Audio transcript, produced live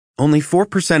Only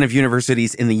 4% of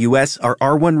universities in the U.S. are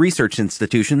R1 research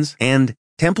institutions, and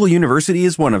Temple University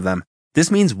is one of them. This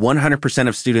means 100%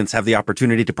 of students have the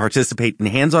opportunity to participate in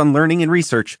hands-on learning and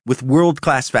research with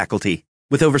world-class faculty.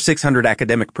 With over 600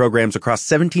 academic programs across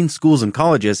 17 schools and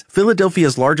colleges,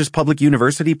 Philadelphia's largest public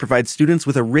university provides students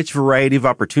with a rich variety of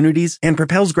opportunities and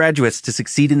propels graduates to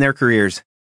succeed in their careers.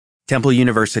 Temple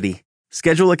University.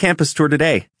 Schedule a campus tour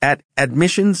today at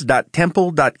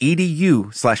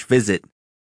admissions.temple.edu/visit.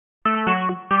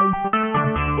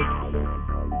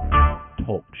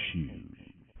 Talk shoes.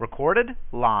 Recorded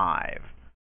live.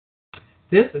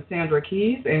 This is Sandra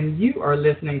Keys, and you are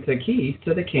listening to Keys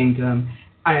to the Kingdom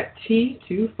at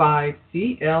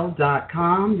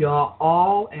T25CL.com, your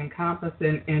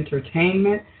all-encompassing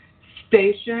entertainment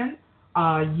station.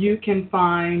 You can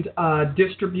find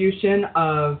distribution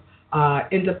of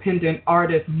independent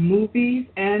artist movies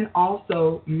and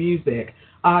also music.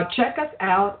 Check us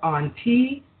out on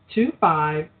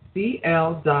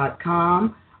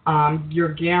T25CL.com.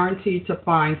 You're guaranteed to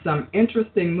find some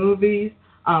interesting movies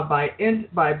by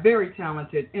very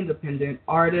talented independent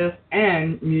artists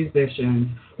and musicians.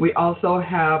 We also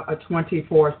have a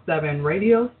 24/7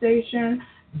 radio station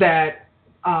that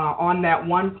on that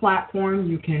one platform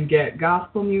you can get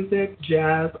gospel music,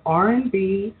 jazz,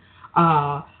 R&B,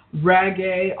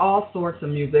 reggae, all sorts of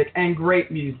music, and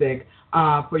great music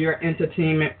for your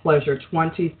entertainment pleasure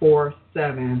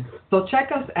 24/7. So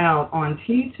check us out on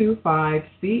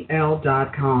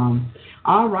T25CL.com.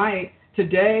 All right,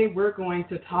 today we're going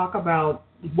to talk about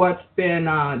what's been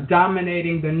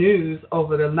dominating the news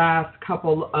over the last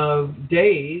couple of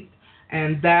days,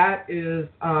 and that is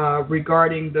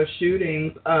regarding the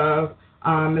shootings of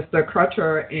Mr.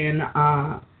 Crutcher in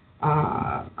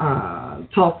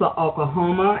Tulsa,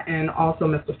 Oklahoma, and also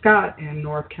Mr. Scott in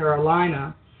North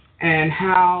Carolina, and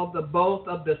how both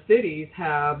of the cities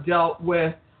have dealt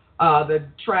with the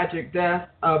tragic death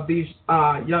of these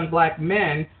young black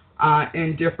men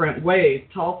in different ways.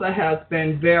 Tulsa has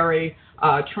been very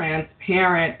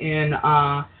transparent in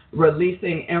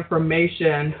releasing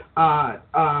information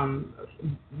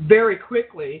very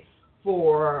quickly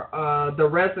for the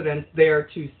residents there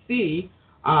to see,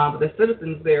 the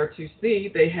citizens there to see.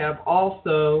 They have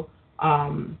also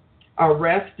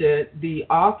arrested the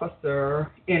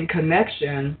officer in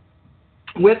connection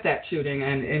with that shooting.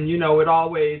 And you know, it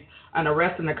always, an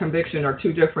arrest and a conviction are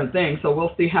two different things, so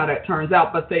we'll see how that turns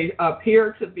out. But they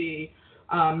appear to be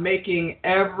making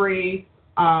every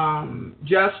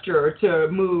gesture to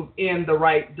move in the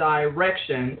right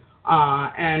direction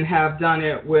and have done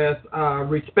it with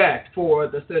respect for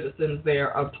the citizens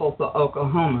there of Tulsa,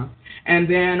 Oklahoma. And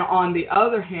then on the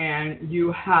other hand,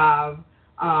 you have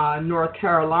North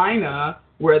Carolina,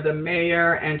 where the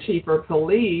mayor and chief of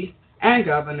police and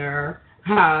governor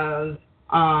has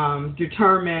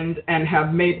determined and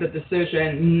have made the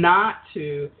decision not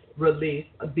to release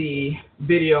the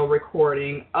video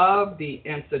recording of the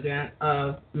incident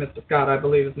of Mr. Scott, I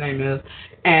believe his name is.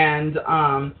 And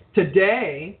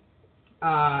today,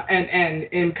 and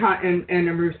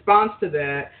in response to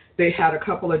that, they had a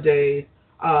couple of days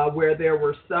where there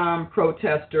were some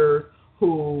protesters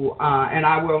who, and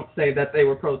I won't say that they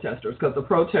were protesters, because the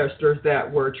protesters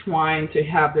that were trying to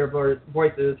have their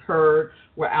voices heard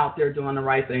were out there doing the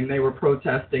right thing. They were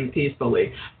protesting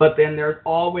peacefully. But then there's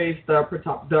always the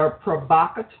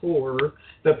provocateurs,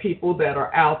 the people that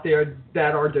are out there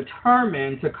that are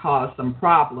determined to cause some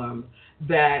problems,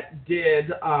 that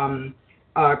did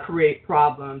create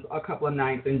problems a couple of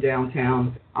nights in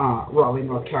downtown Raleigh,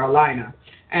 North Carolina.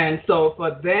 And so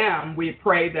for them, we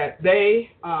pray that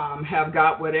they have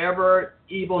got whatever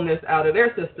evilness out of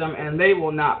their system and they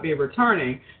will not be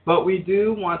returning. But we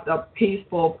do want the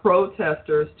peaceful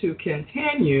protesters to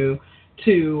continue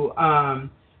to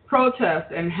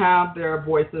protest and have their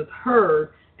voices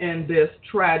heard in this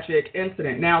tragic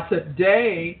incident. Now,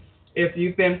 today, if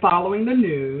you've been following the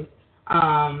news,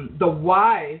 the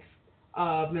wife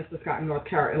of Mr. Scott in North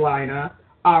Carolina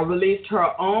released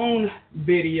her own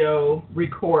video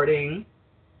recording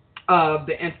of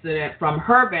the incident from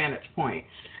her vantage point.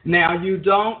 Now, you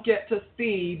don't get to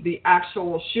see the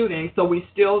actual shooting, so we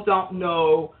still don't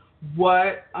know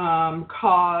what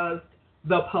caused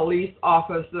the police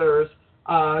officers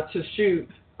to shoot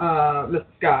Mr.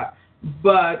 Scott.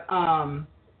 But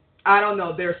I don't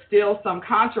know. There's still some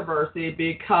controversy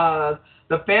because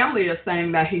the family is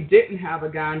saying that he didn't have a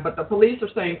gun, but the police are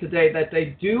saying today that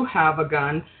they do have a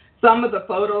gun. Some of the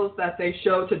photos that they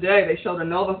showed today, they showed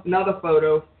another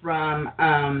photo from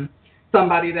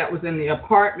somebody that was in the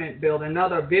apartment building,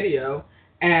 another video,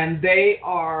 and they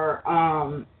are,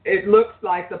 it looks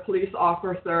like the police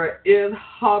officer is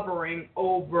hovering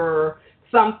over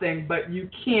something, but you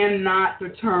cannot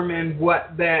determine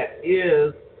what that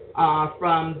is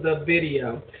from the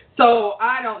video. So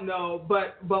I don't know,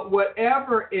 but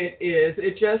whatever it is,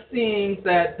 it just seems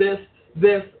that this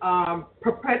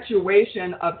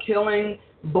perpetuation of killing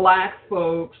black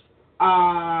folks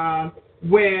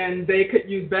when they could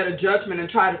use better judgment and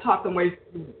try to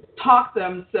talk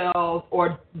themselves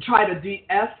or try to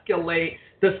de-escalate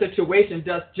the situation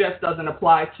just doesn't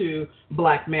apply to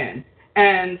black men.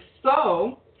 And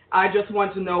so I just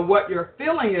want to know what your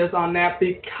feeling is on that,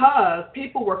 because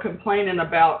people were complaining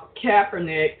about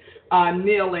Kaepernick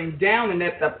kneeling down, and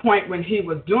at the point when he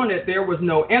was doing it, there was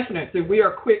no incident. So we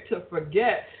are quick to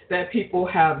forget that people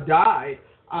have died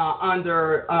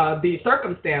under these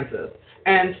circumstances.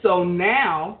 And so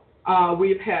now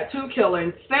we've had 2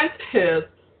 killings since his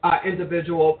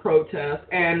individual protest,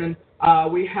 and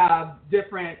we have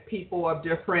different people of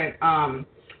different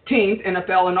teams,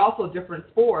 NFL, and also different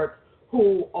sports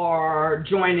who are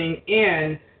joining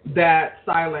in that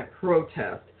silent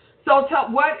protest. So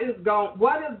what is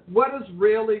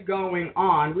really going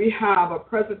on? We have a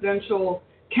presidential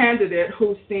candidate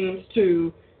who seems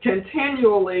to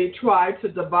continually try to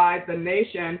divide the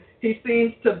nation. He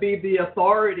seems to be the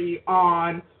authority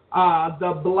on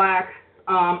the black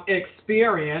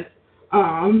experience,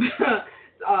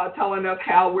 telling us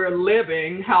how we're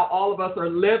living, how all of us are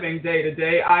living day to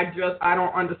day. I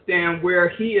don't understand where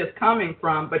he is coming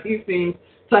from, but he seems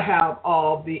to have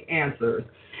all the answers.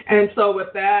 And so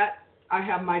with that, I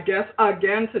have my guest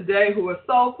again today, who is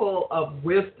so full of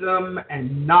wisdom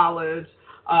and knowledge,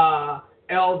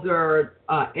 Elder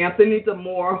Anthony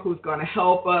Demore, who's going to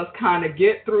help us kind of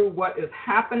get through what is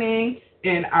happening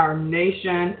in our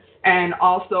nation, and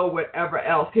also whatever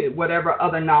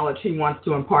other knowledge he wants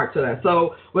to impart to that.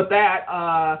 So with that,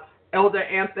 Elder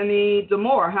Anthony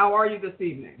Demore, how are you this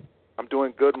evening? I'm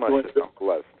doing good, my sister. I'm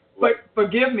blessed. But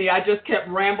forgive me, I just kept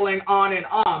rambling on and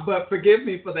on, but forgive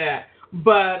me for that.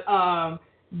 But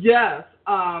yes,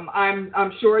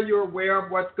 I'm sure you're aware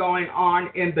of what's going on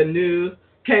in the news.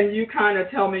 Can you kind of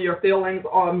tell me your feelings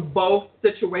on both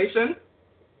situations?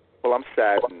 Well, I'm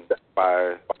saddened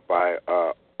by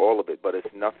all of it, but it's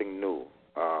nothing new.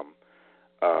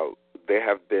 There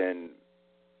have been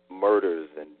murders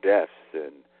and deaths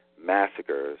and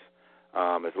massacres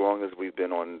as long as we've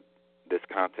been on this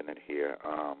continent here,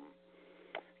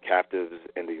 captives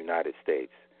in the United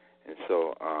States. And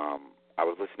so I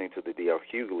was listening to the D.L.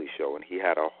 Hughley show, and he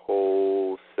had a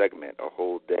whole segment, a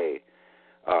whole day,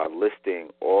 listing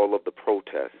all of the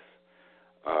protests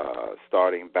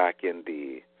starting back in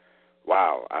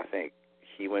I think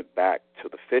he went back to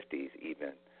the 50s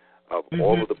even, of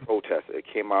all of the protests. It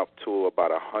came out to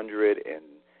about 100 and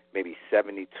maybe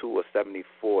 72 or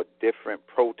 74 different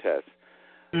protests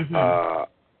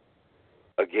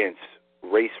against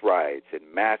race riots and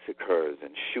massacres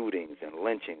and shootings and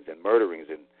lynchings and murderings,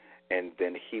 and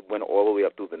then he went all the way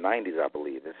up through the 90s, I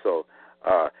believe. And so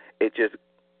it just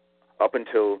up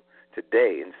until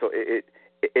today, and so it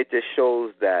just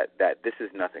shows that this is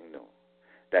nothing new.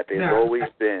 That there's always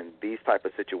been these type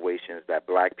of situations that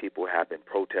black people have been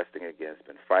protesting against,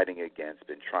 been fighting against,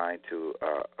 been trying to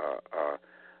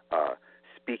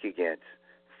speak against,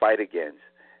 fight against.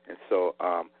 And so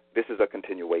this is a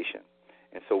continuation.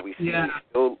 And so we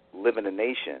still live in a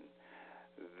nation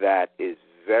that is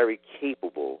very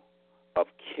capable of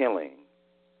killing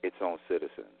its own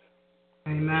citizens.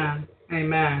 Amen.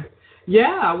 Amen.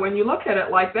 Yeah, when you look at it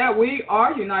like that, we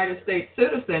are United States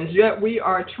citizens, yet we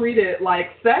are treated like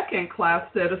second-class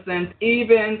citizens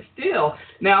even still.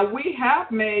 Now, we have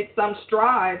made some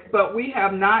strides, but we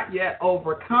have not yet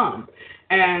overcome.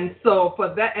 And so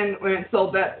for that, and so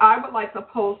that I would like to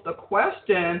pose the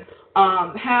question,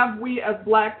 have we as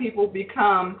black people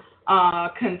become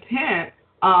content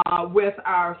with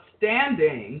our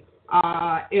standing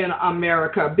in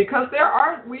America? Because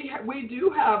we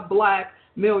do have black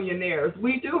millionaires.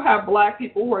 We do have black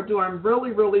people who are doing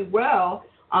really, really well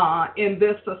in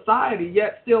this society,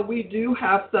 yet still we do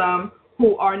have some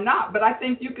who are not. But I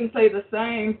think you can say the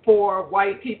same for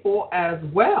white people as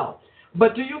well.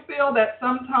 But do you feel that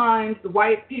sometimes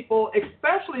white people,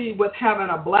 especially with having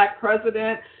a black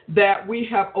president, that we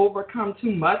have overcome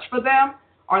too much for them?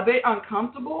 Are they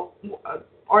uncomfortable?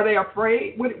 Are they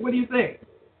afraid? What do you think?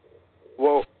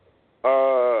 Well,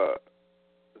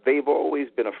 they've always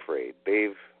been afraid.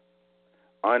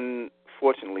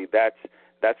 Unfortunately, that's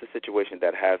a situation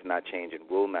that has not changed and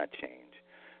will not change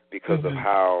because of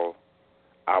how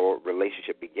our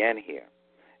relationship began here.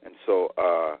 And so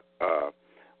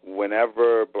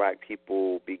whenever black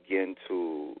people begin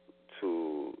to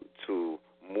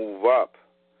move up,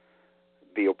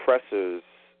 the oppressors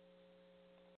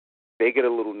they get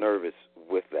a little nervous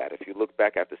with that. If you look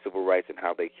back at the civil rights and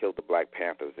how they killed the Black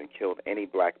Panthers and killed any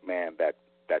black man that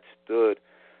stood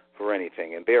for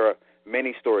anything, and there are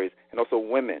many stories, and also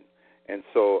women. And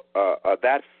so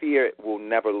that fear will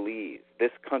never leave.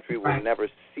 This country will never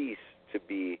cease to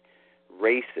be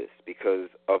racist because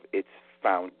of its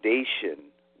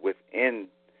foundation within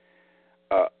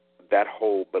that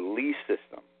whole belief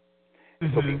system.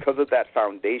 Mm-hmm. So because of that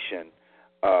foundation,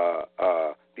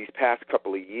 these past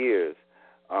couple of years,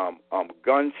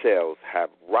 gun sales have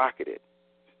rocketed,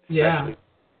 especially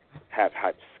have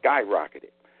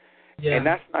skyrocketed. Yeah. And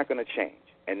that's not going to change.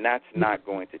 And that's not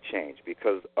going to change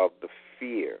because of the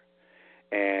fear.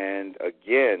 And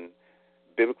again,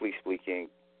 biblically speaking,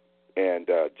 and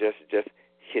just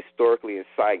historically and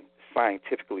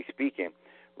scientifically speaking,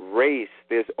 race,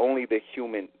 there's only the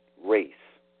human race.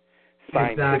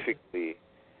 Scientifically,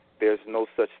 there's no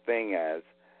such thing as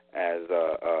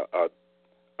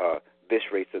this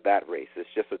race or that race. It's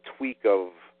just a tweak of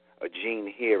a gene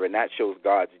here, and that shows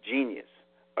God's genius.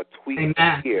 A tweak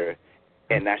here,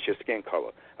 and that's your skin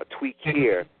color. A tweak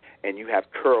here, and you have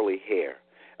curly hair.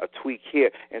 A tweak here,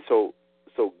 and so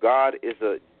God is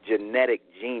a genetic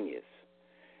genius,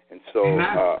 and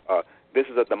so this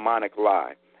is a demonic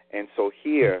lie. And so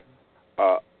here,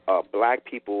 black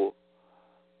people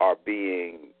are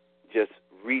being just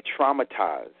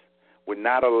re-traumatized. We're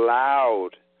not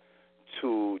allowed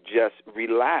to just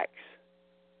relax.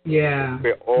 Yeah,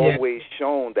 we're always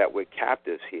shown that we're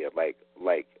captives here. Like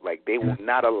they will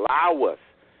not allow us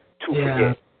to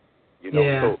forget. You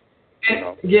know.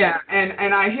 So,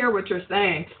 and I hear what you're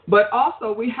saying, but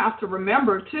also we have to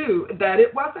remember too that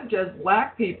it wasn't just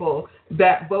black people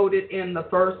that voted in the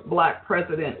first black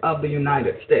president of the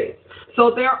United States. So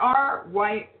there are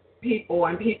white people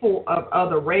and people of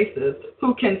other races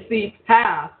who can see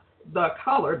past the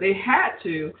color. They had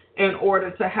to in order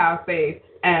to have faith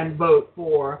and vote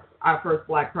for our first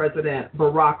black president,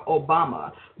 Barack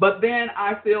Obama. But then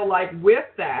I feel like with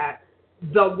that,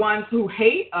 the ones who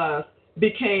hate us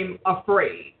became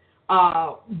afraid,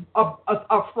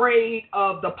 afraid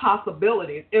of the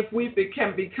possibilities. If we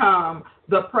can become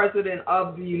the president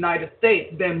of the United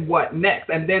States, then what next?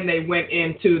 And then they went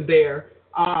into their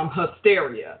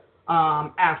hysteria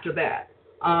after that.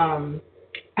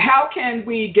 How can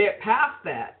we get past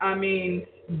that? I mean,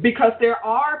 because there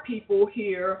are people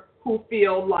here who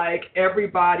feel like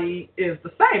everybody is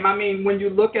the same. I mean, when you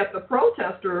look at the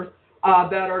protesters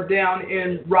that are down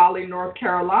in Raleigh, North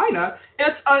Carolina,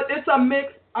 it's a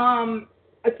mixed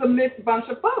bunch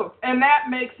of folks, and that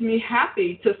makes me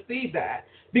happy to see that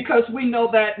because we know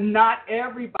that not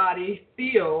everybody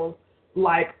feels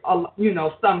like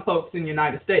some folks in the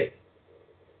United States.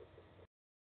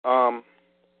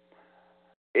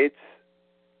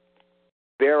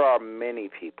 There are many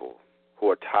people who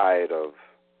are tired of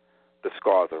the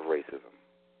scars of racism.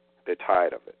 They're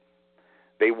tired of it.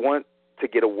 They want to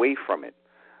get away from it,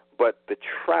 but the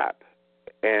trap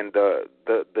and the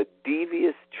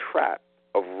devious trap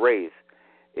of race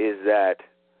is that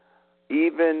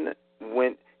even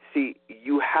when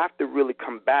you have to really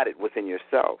combat it within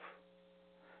yourself.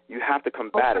 You have to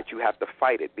combat it. You have to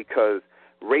fight it because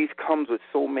race comes with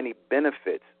so many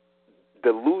benefits,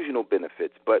 delusional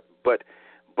benefits, but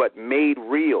made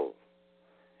real.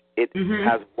 It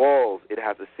has walls. It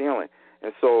has a ceiling.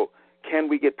 And so, can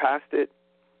we get past it?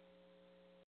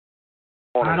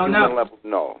 On a human level,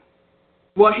 no.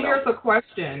 Well, here's a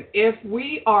question. If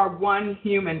we are one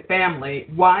human family,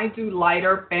 why do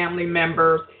lighter family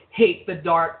members hate the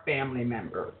dark family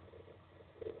members?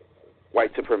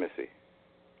 White supremacy.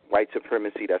 White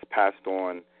supremacy that's passed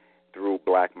on through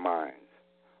black minds.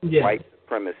 Yes. White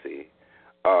supremacy,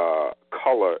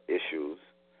 color issues,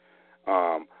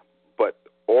 but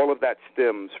all of that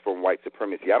stems from white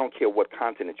supremacy. I don't care what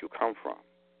continent you come from.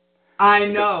 I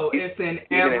know. It's in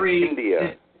every... in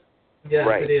India. Yes,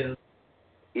 right. It is.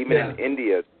 Even in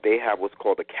India, they have what's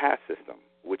called a caste system,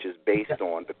 which is based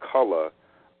on the color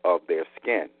of their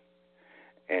skin.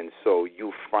 And so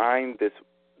you find this.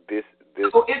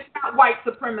 So it's not white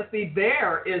supremacy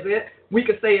there, is it? We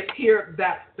could say it's here,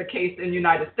 that's the case in the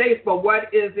United States, but what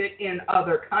is it in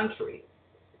other countries?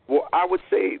 Well, I would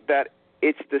say that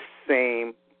it's the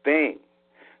same thing,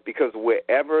 because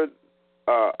wherever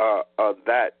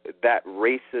that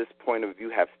racist point of view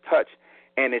has touched,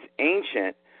 and it's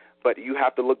ancient, but you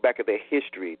have to look back at their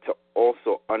history to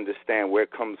also understand where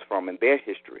it comes from in their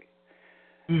history,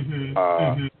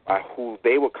 by who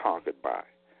they were conquered by,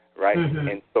 right?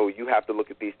 And so you have to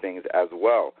look at these things as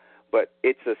well. But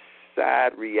it's a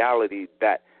sad reality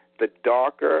that the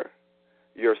darker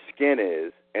your skin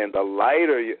is and the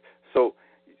lighter so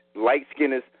light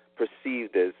skin is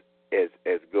perceived as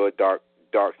as good. Dark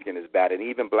skin is bad, and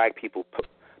even black people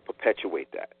perpetuate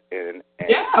that. And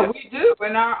yeah, we do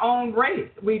in our own race.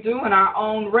 We do in our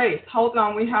own race. Hold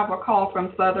on, we have a call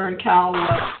from Southern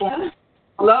California.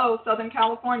 Hello, Southern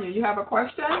California. You have a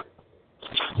question?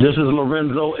 This is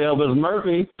Lorenzo Elvis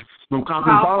Murphy from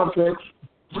Compton Politics.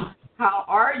 How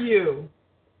are you?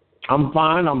 I'm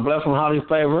fine. I'm blessed and highly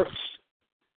favored.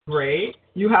 Great.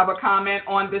 You have a comment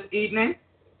on this evening?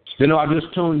 You know, I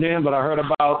just tuned in, but I heard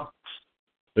about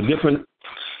the different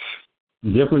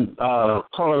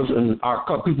colors and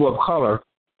our people of color.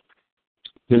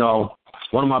 You know,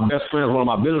 one of my best friends, one of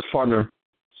my business partners,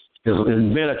 is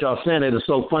Ben that y'all saying it is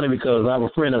so funny because I have a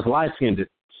friend that's light-skinned.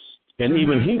 And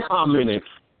even he commented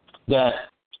that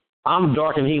I'm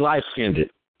dark and he light-skinned.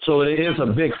 So it is a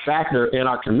big factor in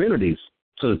our communities.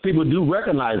 So people do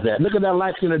recognize that. Look at that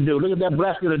light-skinned dude. Look at that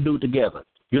black-skinned dude together.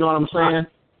 You know what I'm saying?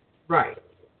 Right.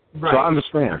 So I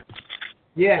understand.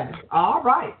 Yeah. All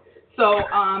right. So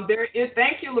there is.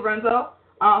 Thank you, Lorenzo.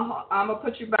 I'm gonna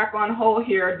put you back on hold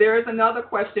here. There is another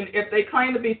question. If they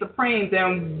claim to be supreme,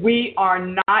 then we are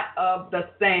not of the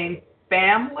same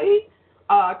family.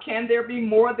 Can there be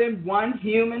more than one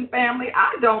human family?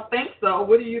 I don't think so.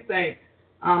 What do you think,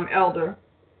 Elder?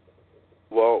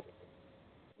 Well,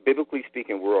 biblically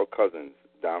speaking, we're all cousins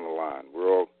down the line. We're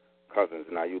all cousins.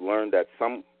 Now, you learn that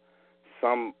some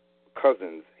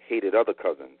cousins hated other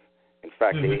cousins. In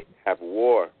fact, they have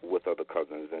war with other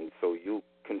cousins, and so you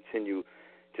continue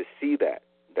to see that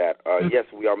yes,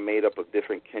 we are made up of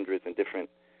different kindreds and different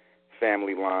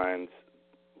family lines,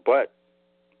 but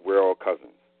we're all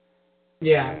cousins.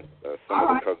 Yeah. And, some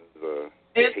of the cousins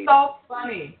it's so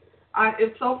funny.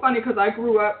 It's so funny because I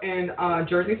grew up in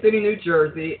Jersey City, New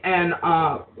Jersey, and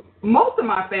most of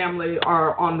my family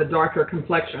are on the darker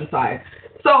complexion side.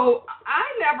 So I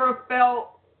never felt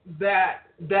that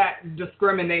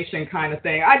discrimination kind of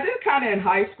thing. I did kind of in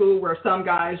high school where some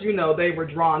guys, you know, they were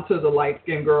drawn to the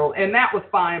light-skinned girl, and that was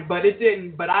fine, but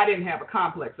I didn't have a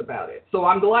complex about it. So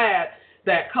I'm glad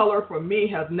that color for me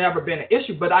has never been an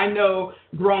issue, but I know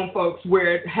grown folks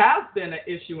where it has been an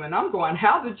issue, and I'm going,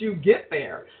 how did you get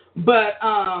there? But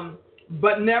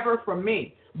never for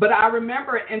me. But I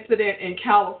remember an incident in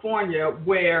California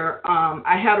where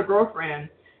I had a girlfriend,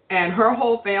 and her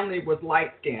whole family was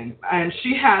light-skinned, and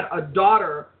she had a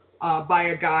daughter by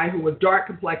a guy who was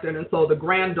dark-complected, and so the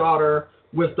granddaughter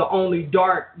was the only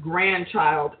dark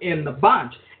grandchild in the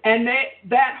bunch. And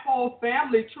that whole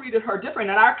family treated her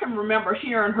different. And I can remember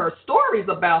hearing her stories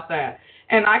about that.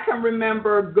 And I can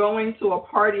remember going to a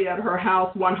party at her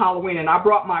house one Halloween, and I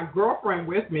brought my girlfriend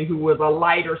with me who was a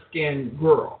lighter-skinned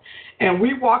girl. And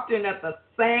we walked in at the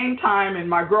same time, and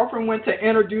my girlfriend went to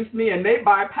introduce me, and they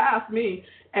bypassed me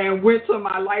and went to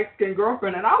my light-skinned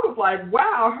girlfriend. And I was like,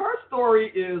 wow, her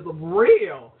story is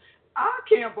real. I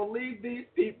can't believe these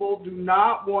people do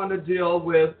not want to deal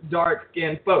with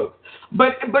dark-skinned folks.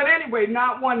 But anyway,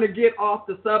 not wanting to get off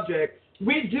the subject,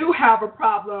 we do have a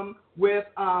problem with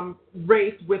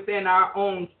race within our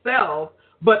own selves.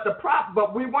 But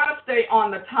we want to stay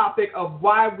on the topic of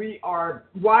why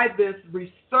this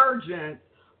resurgence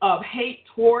of hate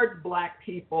towards black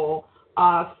people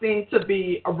seems to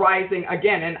be rising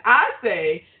again. And I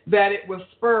say that it was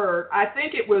spurred. I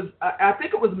think it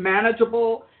was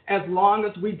manageable as long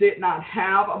as we did not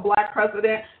have a black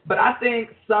president. But I think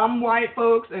some white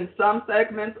folks in some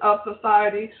segments of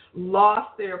society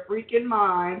lost their freaking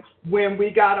mind when we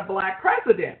got a black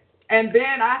president. And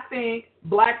then I think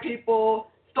black people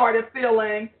started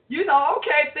feeling,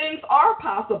 okay, things are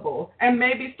possible, and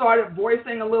maybe started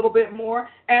voicing a little bit more,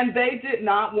 and they did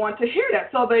not want to hear that.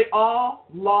 So they all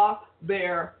lost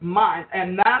their minds.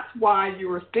 And that's why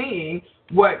you are seeing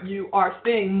what you are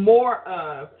seeing more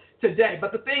of today.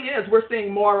 But the thing is, we're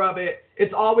seeing more of it.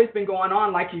 It's always been going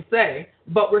on, like you say,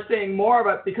 but we're seeing more of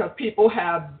it because people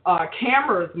have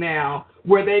cameras now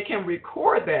where they can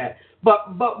record that.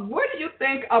 But what do you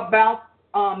think about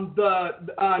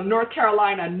the North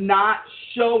Carolina not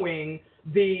showing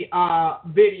the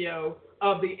video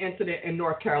of the incident in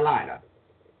North Carolina?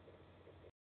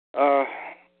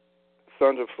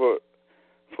 Sandra,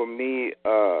 for me,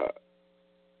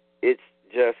 it's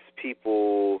just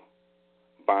people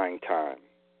buying time.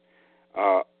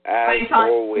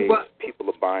 Always, people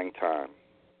are buying time.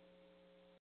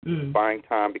 Buying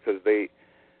time because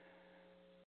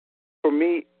for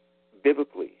me,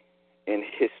 biblically and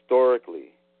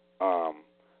historically,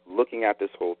 looking at this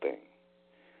whole thing,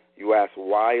 you ask,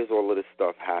 why is all of this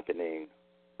stuff happening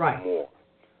more?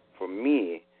 For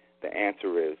me, the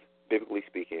answer is, biblically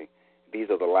speaking, these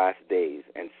are the last days,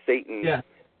 and Satan,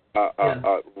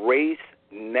 race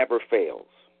never fails.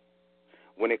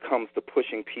 when it comes to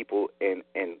pushing people and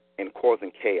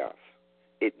causing chaos.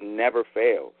 It never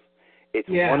fails. It's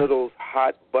one of those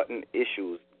hot button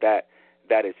issues that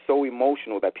is so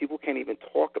emotional that people can't even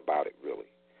talk about it really.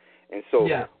 And so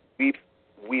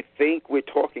we think we're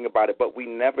talking about it, but we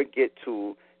never get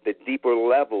to the deeper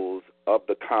levels of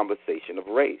the conversation of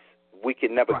race. We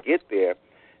can never get there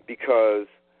because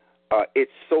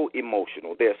it's so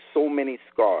emotional. There's so many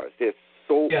scars. There's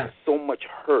so much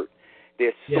hurt.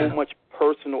 There's so much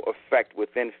personal effect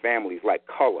within families, like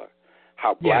color,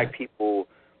 how black people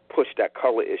push that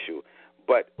color issue.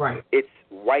 But it's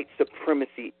white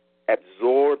supremacy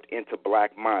absorbed into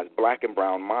black minds, black and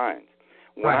brown minds.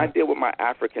 When I deal with my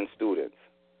African students,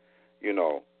 you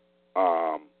know,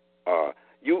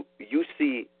 you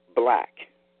see black,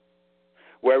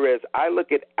 whereas I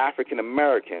look at African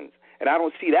Americans and I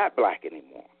don't see that black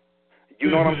anymore. You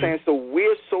know what I'm saying? So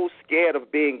we're so scared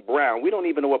of being brown, we don't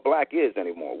even know what black is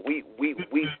anymore. We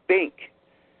think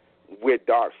we're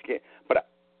dark skinned. But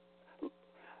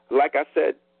like I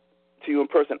said to you in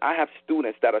person, I have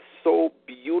students that are so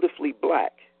beautifully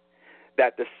black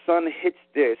that the sun hits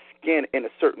their skin in a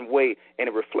certain way and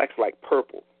it reflects like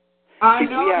purple. I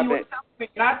know, you were telling me,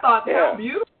 and I thought, how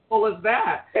beautiful is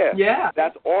that? Yeah.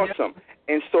 That's awesome.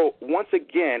 Yeah. And so, once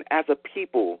again, as a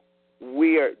people,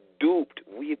 we are duped.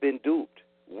 We've been duped.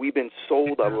 We've been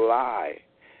sold a lie.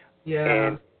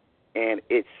 Yeah. And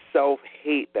it's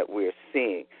self-hate that we're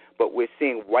seeing. But we're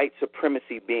seeing white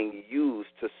supremacy being used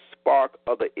to spark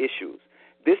other issues.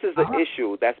 This is an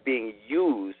issue that's being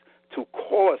used to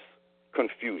cause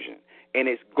confusion, and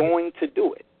it's going to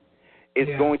do it.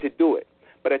 It's going to do it.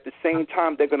 But at the same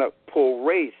time, they're going to pull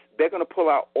race. They're going to pull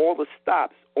out all the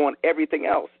stops on everything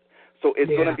else. So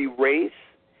it's going to be race.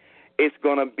 It's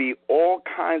going to be all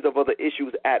kinds of other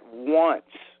issues at once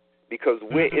because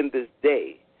we're in this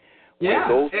day.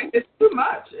 It's too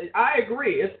much. I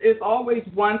agree. It's always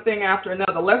one thing after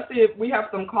another. Let's see if we have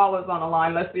some callers on the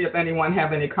line. Let's see if anyone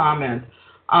have any comments.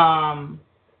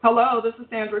 Hello, this is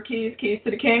Sandra Keys to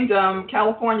the Kingdom,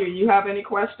 California. You have any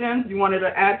questions you wanted to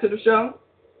add to the show?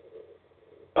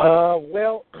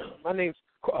 Well, my name's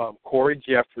Corey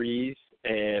Jeffries,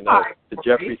 and the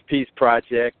Jeffries Peace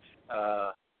Project.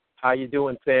 How you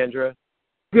doing, Sandra?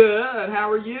 Good. How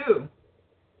are you?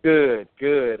 Good.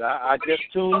 I just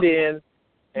tuned in,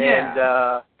 and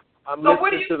I'm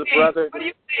listening to the brother. What do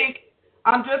you think?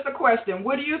 Just a question.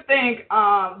 What do you think?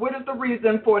 What is the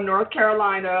reason for North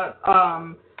Carolina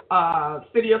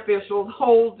city officials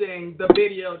holding the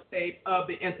videotape of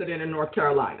the incident in North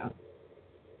Carolina?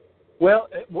 Well,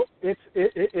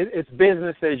 it's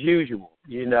business as usual.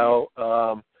 You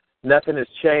know, nothing has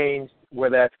changed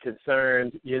where that's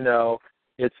concerned. You know,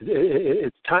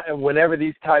 it's time whenever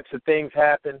these types of things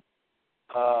happen,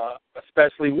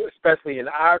 especially in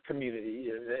our community.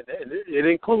 It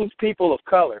includes people of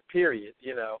color, period.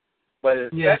 You know, but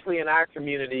especially in our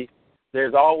community,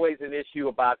 there's always an issue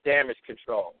about damage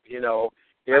control. You know,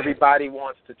 everybody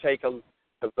wants to take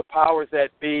the powers that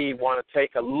be want to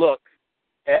take a look.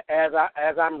 As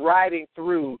I'm riding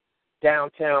through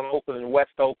downtown Oakland and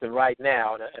West Oakland right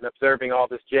now and observing all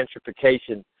this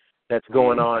gentrification that's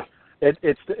going on,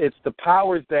 it's the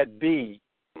powers that be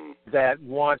that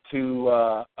want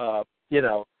to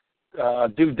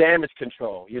do damage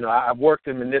control. You know, I've worked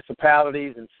in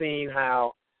municipalities and seen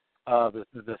how the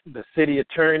city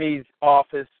attorney's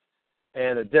office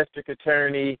and a district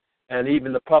attorney and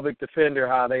even the public defender,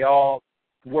 how they all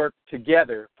work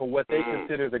together for what they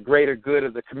consider the greater good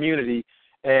of the community.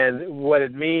 And what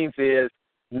it means is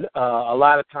a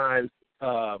lot of times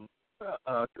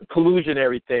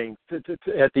collusionary things.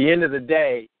 At the end of the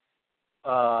day,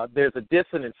 there's a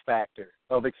dissonance factor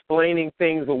of explaining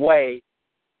things away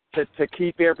to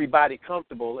keep everybody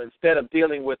comfortable instead of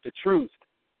dealing with the truth.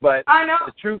 But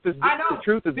the truth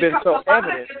has been so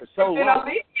evident for so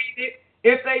long.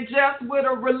 If they just would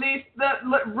have released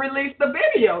the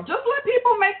video, just let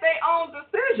people make their own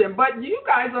decision. But you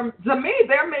guys to me,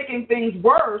 they're making things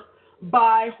worse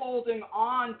by holding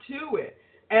on to it.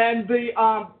 And the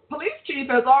police chief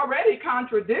has already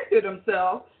contradicted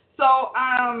himself. So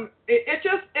it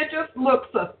just looks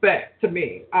suspect to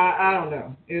me. I don't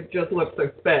know. It just looks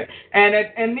suspect.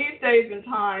 And these days and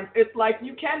times, it's like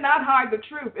you cannot hide the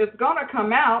truth. It's gonna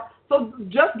come out. So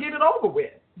just get it over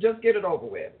with. Just get it over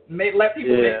with. Let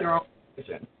people make their own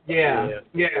decision. Yeah.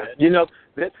 You know,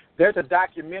 there's a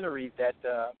documentary that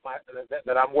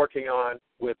I'm working on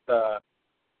with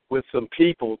some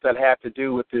people that have to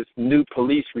do with this new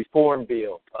police reform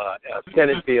bill,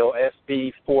 Senate Bill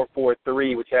SB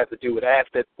 443, which has to do with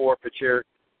asset forfeiture,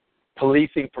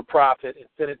 policing for profit, and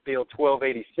Senate Bill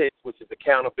 1286, which is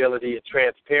accountability and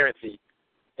transparency.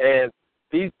 And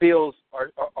these bills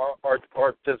are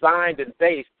designed and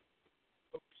based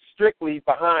strictly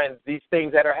behind these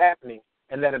things that are happening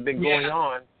and that have been going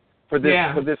on for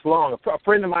this long. A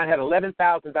friend of mine had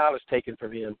 $11,000 taken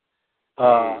from him,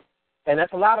 and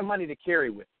that's a lot of money to carry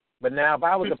with. But now, if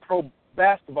I was a pro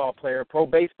basketball player, pro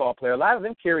baseball player, a lot of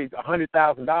them carry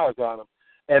 $100,000 on them,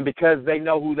 and because they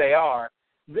know who they are,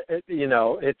 you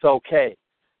know, it's okay.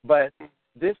 But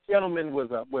this gentleman was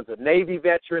a Navy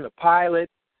veteran, a pilot.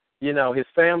 You know, his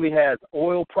family has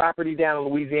oil property down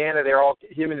in Louisiana.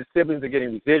 Him and his siblings are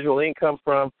getting residual income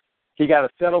from. He got a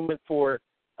settlement for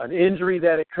an injury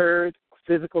that occurred, a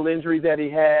physical injury that he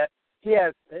had. He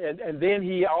has, and then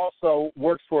he also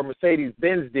works for a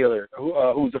Mercedes-Benz dealer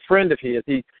who's a friend of his.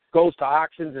 He goes to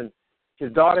auctions, and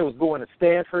his daughter was going to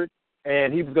Stanford,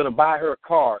 and he was going to buy her a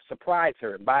car, surprise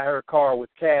her, and buy her a car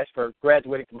with cash for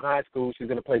graduating from high school. She's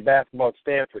going to play basketball at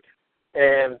Stanford.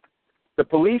 And the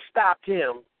police stopped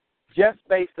him just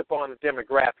based upon the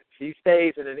demographics. He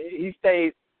stays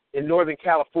in Northern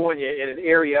California in an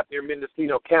area up near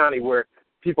Mendocino County where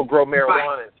people grow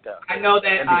marijuana and stuff. I know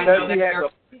that.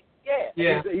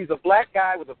 He's a black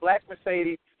guy with a black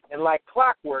Mercedes, and like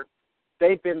clockwork,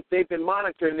 they've been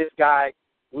monitoring this guy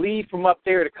leave from up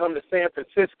there to come to San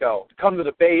Francisco, to come to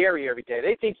the Bay Area every day.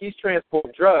 They think he's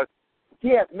transporting drugs.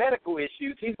 He has medical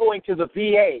issues. He's going to the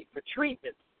VA for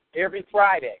treatment every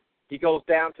Friday. He goes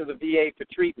down to the VA for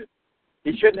treatment.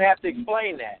 He shouldn't have to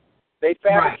explain that. They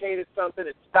fabricated something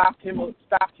that stopped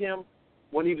him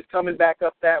when he was coming back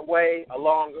up that way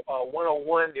along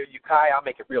 101 near Ukiah. I'll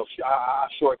make it real. I'll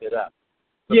shorten it up.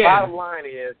 The bottom line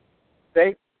is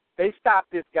they stopped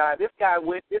this guy. This guy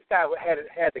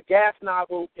had the gas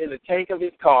nozzle in the tank of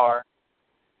his car.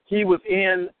 He was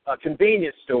in a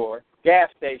convenience store, gas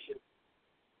station,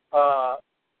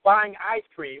 buying ice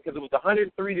cream because it was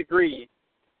 103 degrees.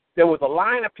 There was a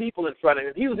line of people in front of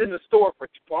him. He was in the store for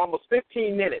almost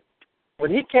 15 minutes. When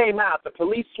he came out, the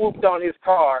police swooped on his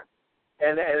car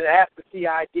and asked to see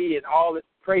ID and all this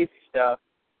crazy stuff.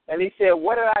 And he said,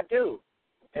 "What did I do?"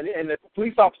 And the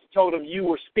police officer told him, "You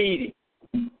were speeding."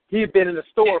 He had been in the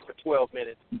store for 12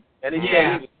 minutes, and he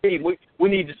said he was speeding. We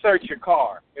need to search your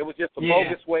car. It was just a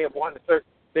bogus way of wanting to search.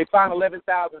 They found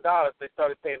 $11,000. They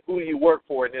started saying, "Who do you work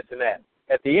for?" and this and that.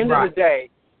 At the end of the day,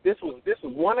 this was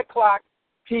 1:00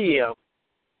 p.m.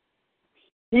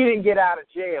 He didn't get out of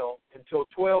jail until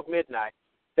 12 midnight.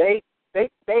 They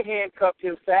handcuffed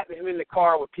him, sat him in the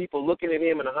car with people looking at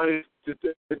him in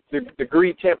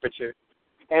 100-degree temperature.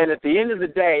 And at the end of the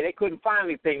day, they couldn't find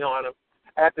anything on him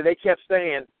after they kept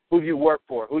saying, "Who do you work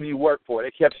for? Who do you work for?"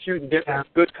 They kept shooting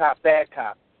different good cop, bad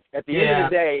cop. At the end of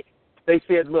the day, they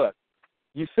said, "Look,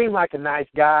 you seem like a nice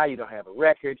guy. You don't have a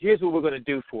record. Here's what we're going to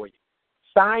do for you.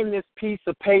 Sign this piece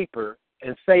of paper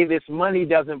and say this money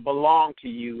doesn't belong to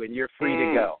you and you're free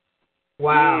to go."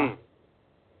 Wow.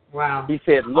 Wow. He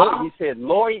said, lawyer,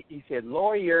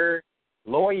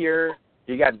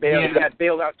 you got bailed. He got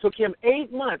bailed out. It took him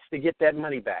 8 months to get that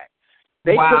money back.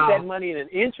 They put that money in an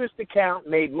interest account,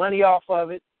 made money off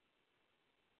of it,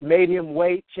 made him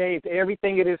wait, changed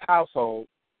everything in his household.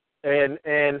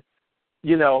 And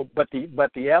you know, but the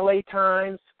LA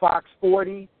Times, Fox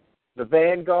 40, the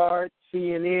Vanguard,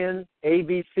 CNN,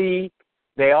 ABC,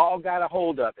 they all got a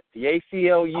hold of it. The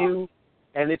ACLU,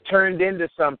 and it turned into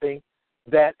something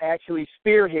that actually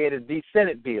spearheaded these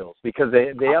Senate bills because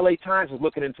the LA Times was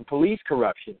looking into police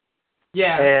corruption.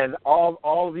 Yeah. And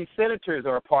all of these senators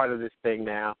are a part of this thing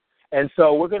now. And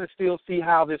so we're going to still see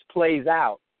how this plays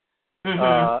out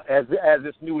as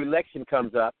this new election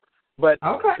comes up. But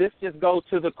this just goes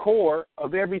to the core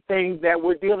of everything that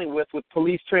we're dealing with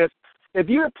police If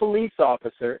you're a police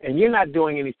officer and you're not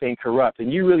doing anything corrupt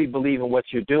and you really believe in what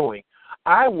you're doing,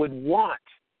 I would want,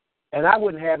 and I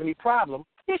wouldn't have any problem,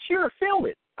 sure, film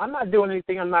it. I'm not doing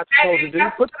anything I'm not supposed to do.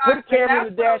 Put a camera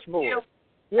in the dashboard.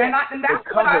 And that's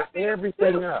cover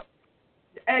everything up.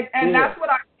 And that's what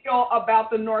I feel about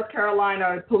the North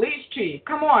Carolina police chief.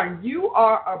 Come on, you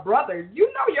are a brother. You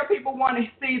know your people want to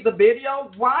see the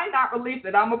video. Why not release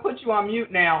it? I'm going to put you on mute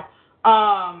now.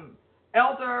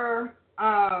 Elder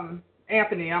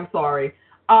Anthony, I'm sorry.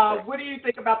 What do you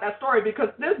think about that story? Because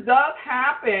this does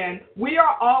happen. We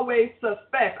are always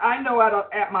suspect. I know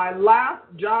at my last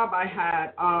job I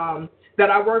had that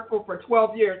I worked for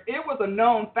 12 years, it was a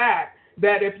known fact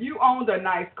that if you owned a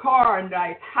nice car, a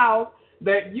nice house,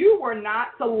 that you were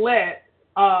not to let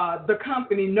the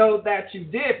company know that you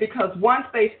did, because once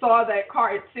they saw that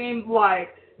car, it seemed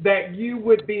like that you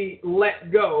would be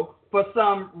let go for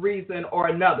some reason or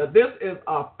another. This is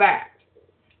a fact.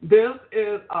 This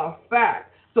is a fact.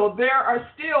 So there are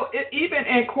still, even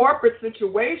in corporate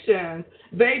situations,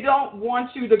 they don't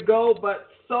want you to go but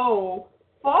so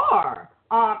far.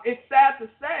 It's sad to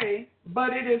say,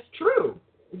 but it is true.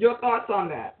 Your thoughts on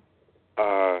that?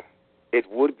 It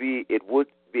would be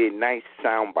a nice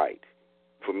soundbite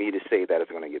for me to say that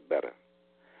it's going to get better,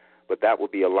 but that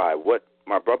would be a lie. What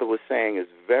my brother was saying is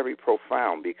very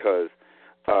profound because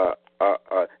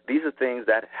these are things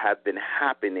that have been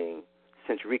happening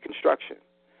since Reconstruction.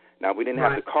 Now, we didn't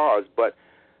have the cars, but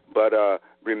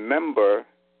remember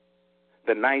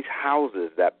the nice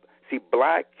houses that, see,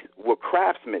 blacks were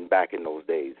craftsmen back in those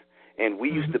days, and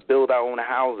we used to build our own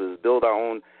houses, build our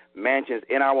own mansions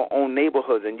in our own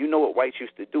neighborhoods. And you know what whites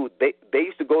used to do? They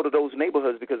used to go to those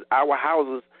neighborhoods because our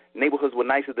neighborhoods were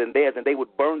nicer than theirs, and they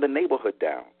would burn the neighborhood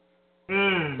down.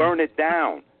 Burn it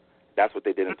down. That's what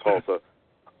they did in Tulsa,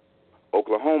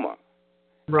 Oklahoma.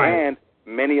 Right. And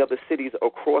many other cities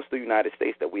across the United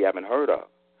States that we haven't heard of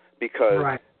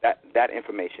because that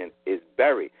information is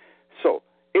buried. So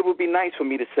it would be nice for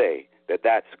me to say that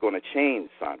that's going to change,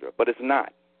 Sandra, but it's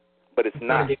not. It's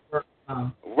not. It's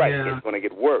going to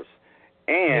get worse.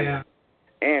 And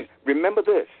remember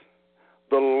this,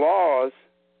 the laws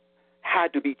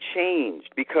had to be changed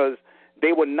because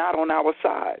they were not on our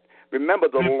side. Remember,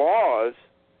 the laws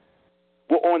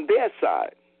were on their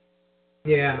side.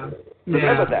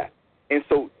 Remember that. And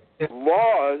so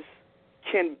laws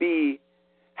can be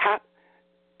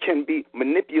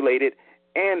manipulated,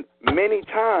 and many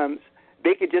times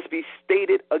they could just be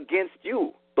stated against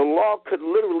you. The law could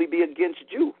literally be against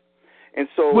you. And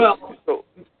so,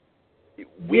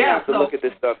 we have to look at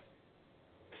this stuff.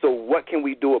 So what can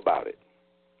we do about it?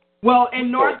 Well,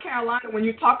 in North Carolina, when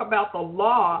you talk about the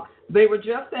law, they were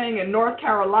just saying in North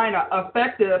Carolina,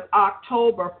 effective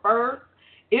October 1st,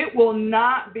 it will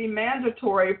not be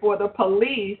mandatory for the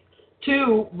police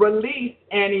to release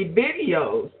any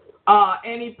videos,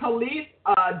 any police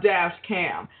dash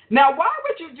cam. Now, why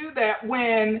would you do that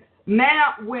when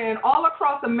all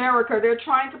across America they're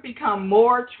trying to become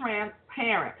more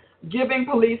transparent, giving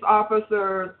police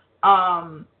officers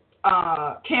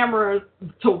cameras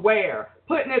to wear,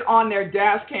 putting it on their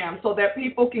dash cam so that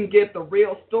people can get the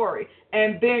real story.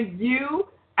 And then you,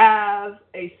 as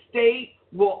a state,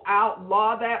 will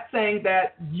outlaw that, saying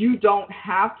that you don't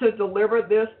have to deliver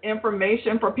this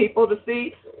information for people to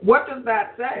see. What does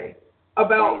that say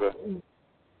about...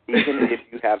 Even if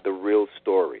you have the real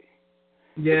story.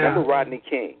 Remember Rodney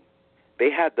King?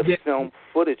 They had the film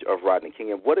footage of Rodney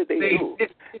King, and what did they do?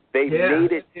 They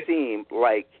made it seem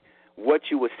like what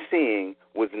you were seeing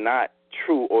was not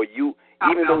true, or even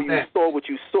though you saw what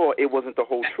you saw, it wasn't the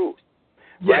whole truth.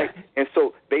 Right? And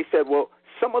so they said, well,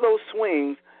 some of those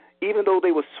swings, even though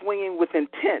they were swinging with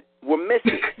intent, were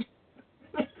missing.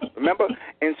 Remember?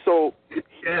 And so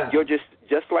you're just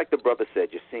like the brother said,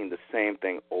 you're seeing the same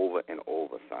thing over and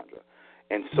over, Sandra.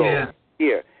 And so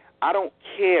here, I don't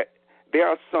care. There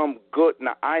are some good.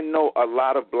 Now, I know a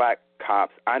lot of black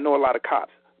cops. I know a lot of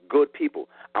cops, good people.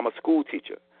 I'm a school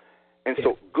teacher. And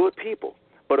so good people.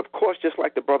 But, of course, just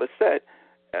like the brother said,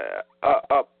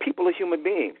 people are human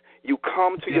beings. You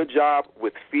come to your job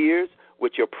with fears,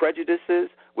 with your prejudices,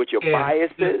 with your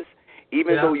biases.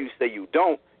 Even though you say you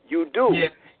don't, you do.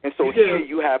 And so here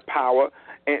you have power.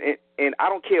 And I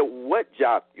don't care what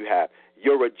job you have.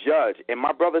 You're a judge. And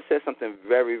my brother said something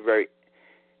very, very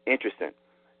interesting.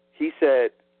 He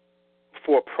said,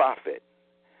 for profit,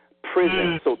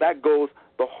 prison. So that goes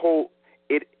the whole.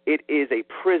 It is a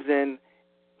prison.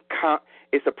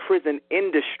 It's a prison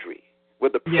industry where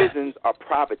the prisons are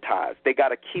privatized. They got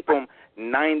to keep them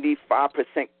 95%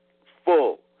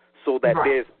 full so that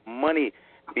there's money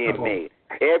being made.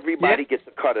 Everybody gets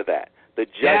a cut of that. The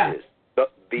judges, the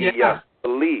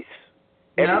police,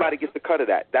 everybody gets a cut of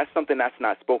that. That's something that's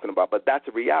not spoken about, but that's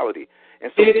a reality.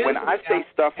 And so when I say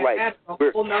stuff like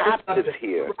we're captives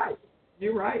here,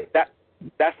 you're right.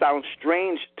 That sounds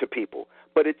strange to people,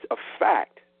 but it's a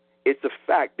fact. It's a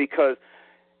fact because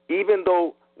even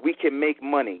though we can make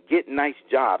money, get nice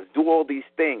jobs, do all these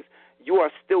things, you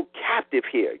are still captive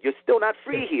here. You're still not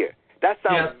free here. That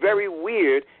sounds very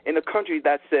weird in a country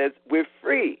that says we're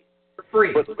free.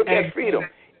 But look at freedom.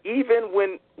 Even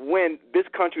when this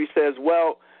country says,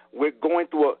 well, we're going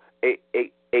through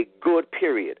a good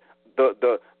period,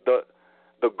 the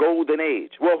golden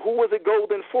age. Well, who was it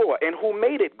golden for, and who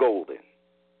made it golden?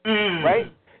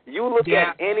 Right? You look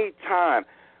at any time.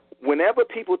 Whenever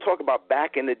people talk about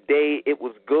back in the day, it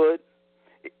was good.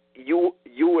 You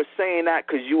were saying that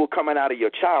because you were coming out of your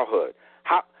childhood.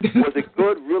 How was it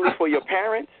good really for your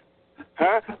parents?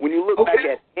 Huh? When you look back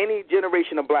at any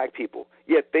generation of black people,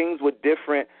 things were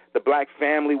different. The black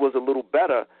family was a little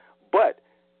better, but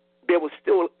there was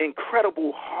still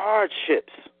incredible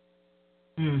hardships.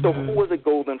 So who was it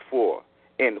golden for,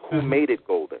 and who made it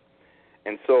golden?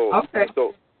 And so, okay.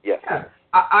 So yes. Yeah,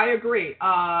 I agree.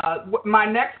 My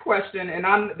next question, and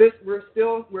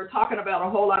we're talking about a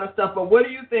whole lot of stuff, but what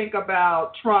do you think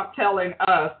about Trump telling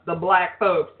us, the black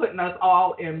folks, putting us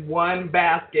all in one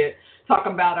basket,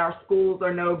 talking about our schools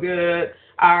are no good,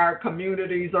 our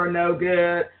communities are no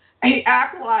good? He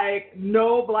acts like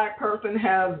no black person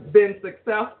has been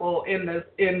successful in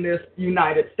this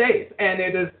United States, and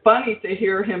it is funny to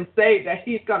hear him say that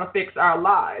he's going to fix our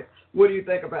lives. What do you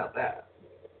think about that?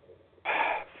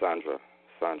 Sandra,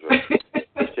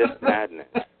 it's just madness.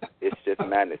 It's just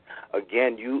madness.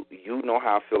 Again, you know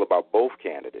how I feel about both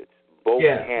candidates.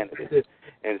 Candidates.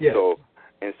 And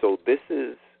so this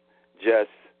is just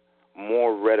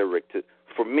more rhetoric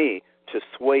for me to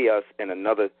sway us in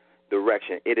another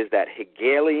direction. It is that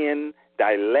Hegelian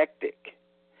dialectic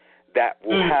that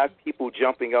will have people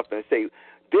jumping up and say,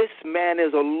 this man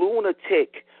is a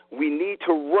lunatic. We need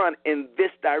to run in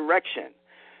this direction.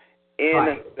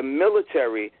 In the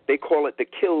military, they call it the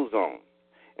kill zone.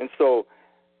 And so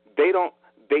they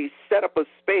set up a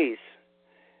space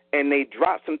and they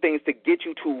drop some things to get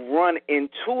you to run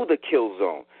into the kill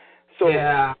zone. So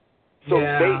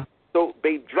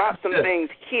they drop some things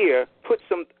here, put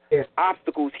some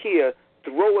obstacles here,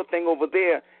 throw a thing over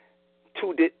there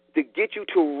to get you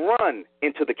to run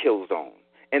into the kill zone.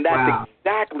 And that's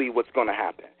exactly what's going to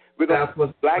happen. Because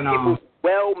black people,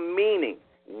 well-meaning,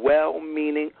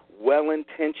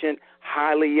 well-intentioned,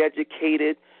 highly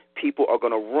educated people are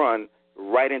going to run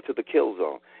right into the kill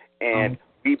zone. And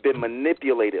we've been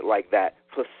manipulated like that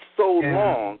for so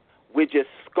long. We're just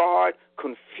scarred,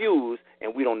 confused,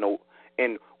 and we don't know.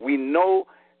 And we know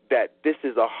that this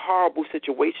is a horrible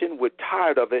situation. We're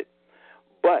tired of it.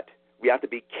 But we have to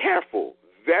be careful,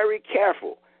 very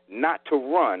careful, not to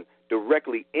run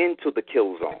directly into the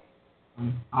kill zone.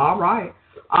 All right.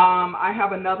 I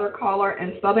have another caller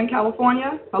in Southern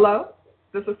California. Hello,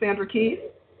 this is Sandra Keys.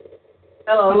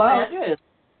 Hello. Sandra.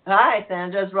 Hi,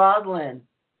 Sandra. It's Rosalind.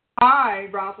 Hi,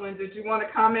 Rosalind. Did you want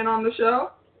to comment on the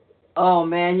show? Oh,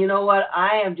 man, you know what?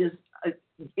 I am just,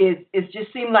 it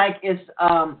just seemed like it's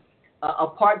a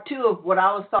part two of what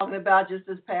I was talking about just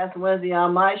this past Wednesday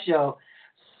on my show.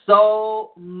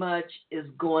 So much is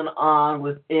going on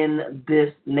within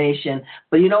this nation.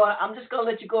 But you know what? I'm just going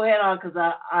to let you go ahead on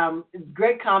because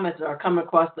great comments are coming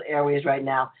across the airways right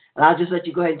now. And I'll just let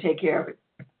you go ahead and take care of it.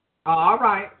 All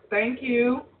right. Thank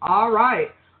you. All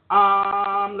right.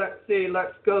 Let's see.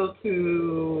 Let's go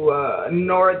to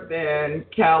Northern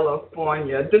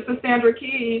California. This is Sandra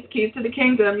Keys, Keys to the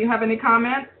Kingdom. You have any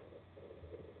comments?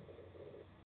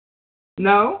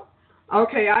 No?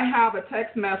 Okay, I have a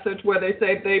text message where they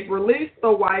say they've released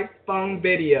the wife's phone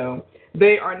video.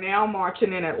 They are now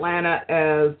marching in Atlanta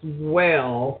as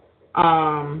well.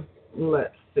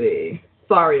 Let's see.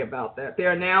 Sorry about that. They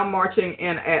are now marching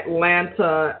in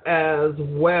Atlanta as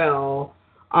well.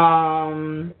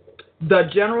 The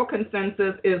general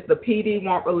consensus is the PD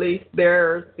won't release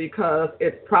theirs because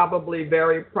it's probably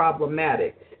very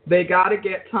problematic. They got to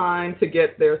get time to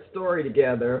get their story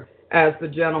together. As the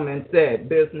gentleman said,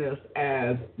 business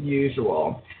as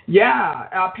usual. Yeah,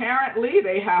 apparently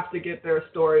they have to get their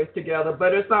stories together,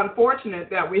 but it's unfortunate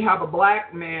that we have a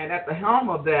black man at the helm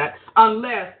of that,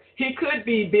 unless he could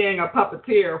be being a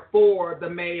puppeteer for the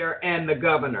mayor and the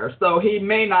governor. So he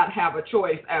may not have a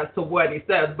choice as to what he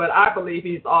says, but I believe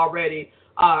he's already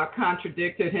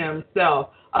contradicted himself.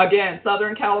 Again,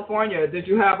 Southern California, did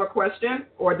you have a question,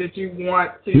 or did you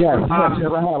want to? Yes, I have.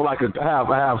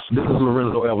 This is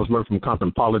Lorenzo Elvis Murphy from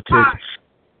Compton Politics.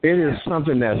 It is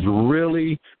something that's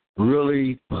really,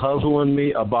 really puzzling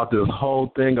me about this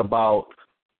whole thing about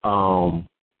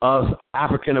us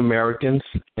African Americans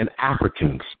and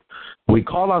Africans. We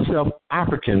call ourselves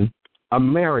African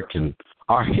American.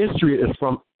 Our history is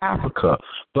from Africa,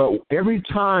 but every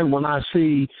time when I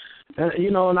see,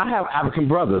 and I have African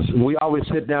brothers, and we always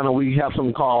sit down and we have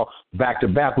something called back to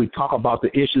back. We talk about the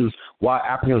issues why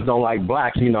Africans don't like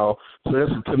blacks, So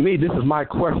to me, this is my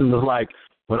question. Is like,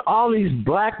 when all these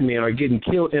black men are getting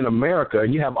killed in America,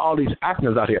 and you have all these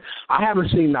Africans out here, I haven't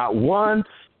seen not one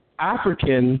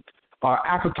African or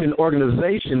African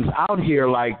organizations out here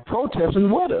like protesting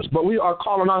with us, but we are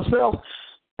calling ourselves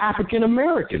African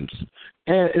Americans,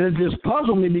 and it just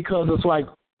puzzled me because it's like,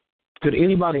 could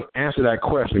anybody answer that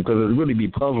question? Because it really be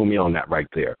puzzling me on that right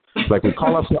there. Like we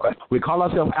call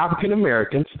ourselves African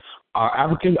Americans.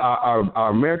 Our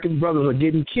American brothers are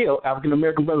getting killed. African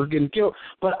American brothers are getting killed,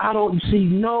 but I don't see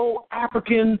no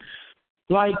African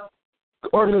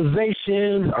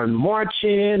organizations or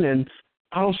marching, and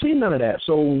I don't see none of that.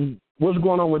 So what's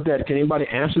going on with that? Can anybody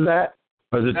answer that?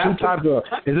 Or is it two types?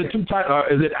 Is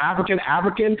it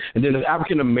African, and then there's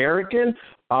African American?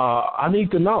 I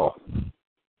need to know.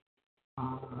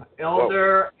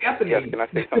 Elder Anthony. Yes, can I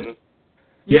say something?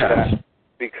 Yes.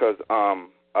 Because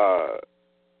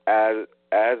as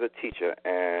a teacher,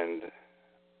 and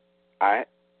I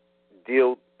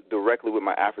deal directly with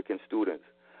my African students,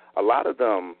 a lot of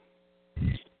them,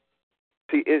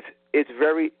 see, it's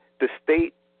very, the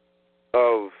state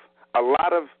of a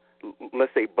lot of,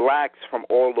 let's say, blacks from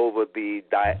all over the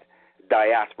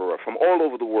diaspora, from all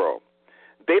over the world,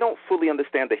 they don't fully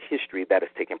understand the history that is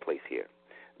taking place here.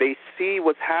 They see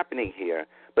what's happening here,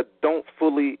 but don't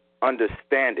fully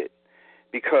understand it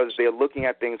because they're looking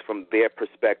at things from their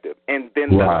perspective. And then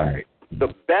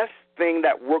the best thing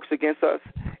that works against us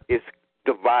is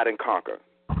divide and conquer.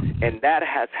 And that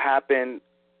has happened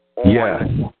on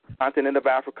the continent of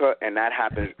Africa, and that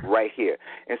happens right here.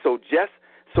 And so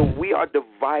we are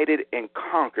divided and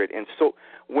conquered. And so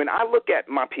when I look at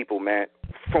my people, man,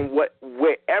 from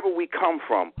wherever we come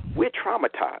from, we're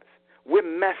traumatized. We're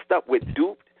messed up. We're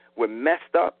duped. We're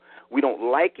messed up. We don't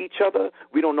like each other.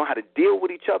 We don't know how to deal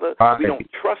with each other. We don't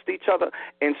trust each other.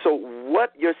 And so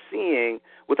what you're seeing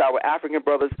with our African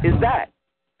brothers is that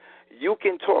you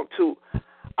can talk to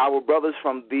our brothers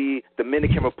from the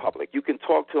Dominican Republic. You can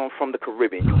talk to them from the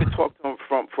Caribbean. You can talk to them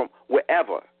from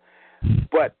wherever.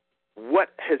 But what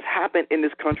has happened in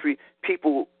this country,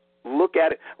 people look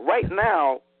at it. Right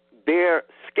now, they're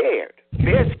scared.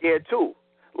 They're scared too.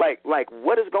 Like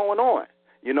what is going on?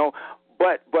 You know?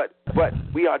 But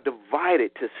we are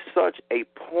divided to such a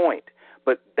point.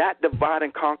 But that divide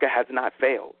and conquer has not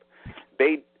failed.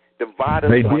 They divide us.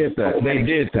 They did that. They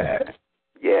did that.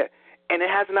 Yeah, and it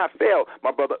has not failed,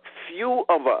 my brother. Few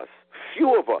of us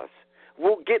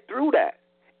will get through that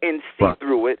and see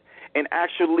through it and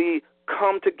actually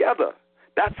come together.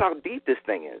 That's how deep this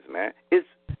thing is, man. It's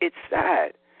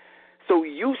sad. So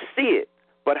you see it,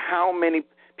 but how many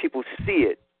people see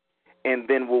it and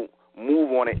then will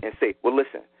move on it and say, well,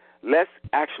 listen, let's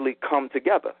actually come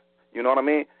together. You know what I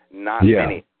mean? Not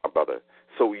many, my brother.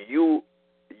 So you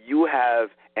have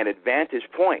an advantage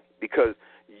point because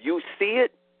you see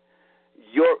it,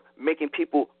 you're making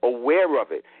people aware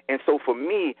of it. And so for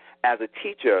me, as a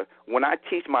teacher, when I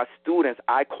teach my students,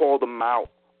 I call them out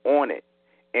on it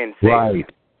and say,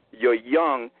 you're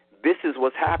young, this is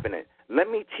what's happening. Let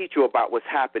me teach you about what's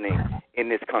happening in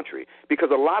this country. Because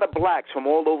a lot of blacks from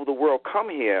all over the world come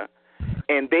here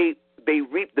and they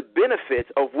reap the benefits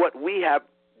of what we have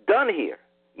done here.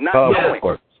 Not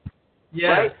knowing. Yeah,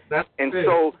 right? That's and good.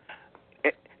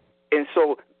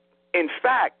 so in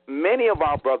fact, many of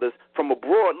our brothers from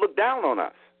abroad look down on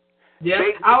us. Yes,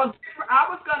 I was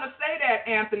going to say that,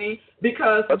 Anthony,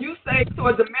 because you say to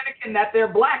a Dominican that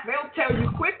they're black, they'll tell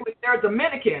you quickly they're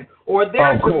Dominican or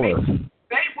they're Dominican.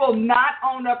 They will not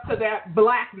own up to that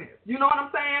blackness. You know what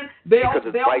I'm saying? Because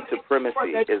it's white supremacy.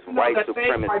 It's white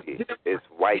supremacy. It's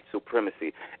white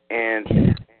supremacy.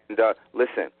 And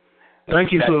listen.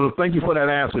 Thank you for that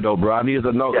answer, though, bro. I needed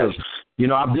to know because,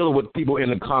 I'm dealing with people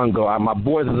in the Congo. My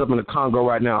boys is up in the Congo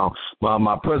right now.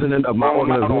 My president of my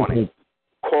organization.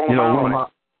 Call them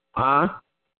out on it.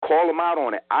 Call them out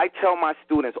on it. I tell my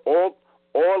students all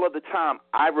of the time,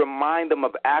 I remind them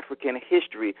of African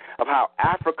history, of how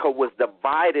Africa was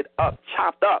divided up,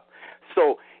 chopped up.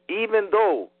 So even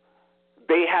though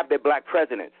they have their black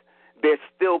presidents, there's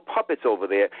still puppets over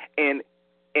there, and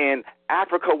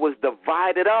Africa was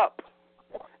divided up.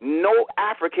 No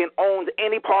African owns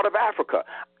any part of Africa.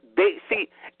 They see,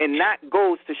 and that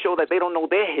goes to show that they don't know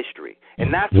their history,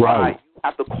 and that's why you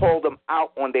have to call them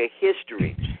out on their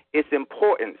history. It's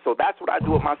important. So that's what I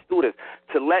do with my students,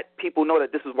 to let people know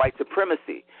that this is white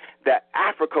supremacy, that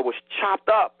Africa was chopped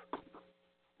up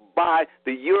by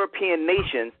the European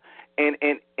nations and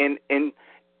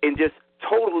just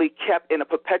totally kept in a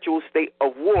perpetual state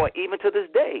of war, even to this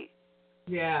day.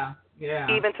 Yeah.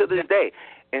 Even to this day.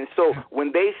 And so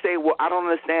when they say, well, I don't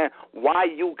understand why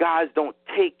you guys don't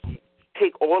take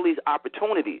all these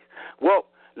opportunities. Well,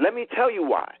 let me tell you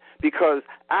why. Because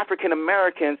African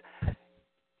Americans,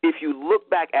 if you look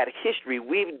back at history,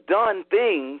 we've done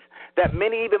things that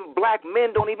many even black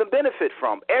men don't even benefit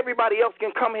from. Everybody else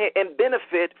can come here and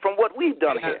benefit from what we've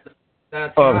done here.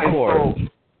 That's right. Of course. So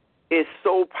it's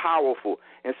so powerful.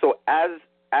 And so as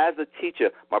a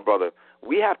teacher, my brother,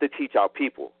 we have to teach our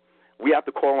people. We have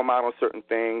to call them out on certain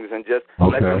things and just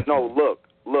let them know,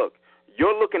 look,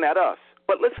 you're looking at us,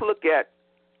 but let's look at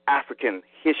African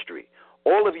history.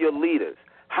 All of your leaders,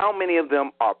 how many of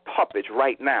them are puppets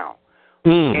right now?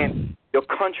 And your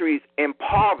country's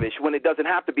impoverished when it doesn't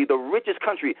have to be. The richest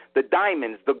country, the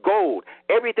diamonds, the gold,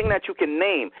 everything that you can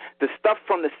name, the stuff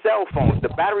from the cell phones, the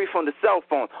battery from the cell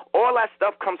phone, all that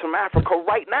stuff comes from Africa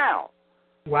right now.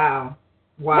 Wow.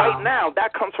 Wow. Right now,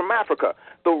 that comes from Africa,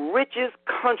 the richest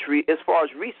country as far as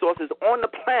resources on the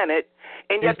planet,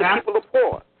 and yet the people are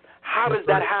poor. How does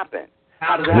that happen?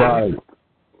 How does that happen?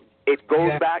 It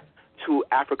goes back to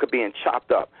Africa being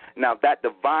chopped up. Now, that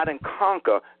divide and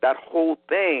conquer, that whole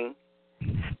thing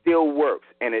still works,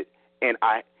 and it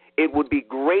would be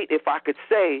great if I could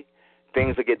say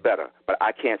things will get better, but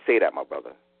I can't say that, my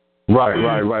brother.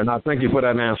 Right. Now, thank you for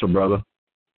that answer, brother.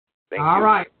 Thank you. All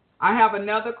right. I have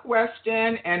another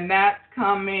question, and that's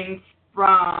coming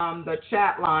from the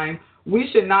chat line. We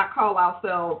should not call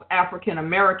ourselves African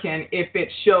American if it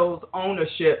shows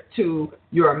ownership to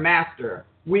your master.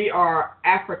 We are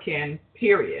African,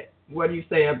 period. What do you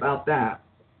say about that,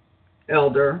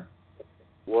 Elder?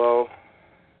 Well,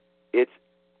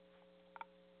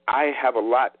 I have a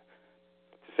lot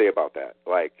to say about that.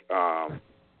 Like,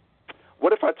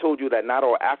 what if I told you that not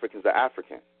all Africans are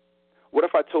African? What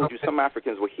if I told you some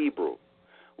Africans were Hebrew?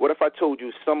 What if I told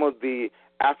you some of the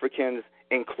Africans,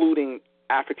 including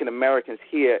African Americans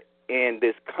here in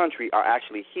this country, are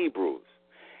actually Hebrews?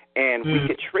 And we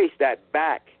could trace that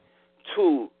back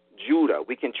to Judah.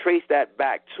 We can trace that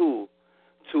back to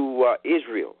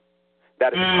Israel.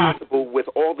 That is possible with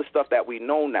all the stuff that we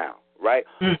know now, right?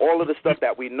 All of the stuff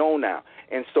that we know now.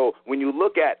 And so when you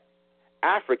look at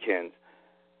Africans,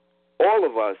 all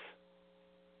of us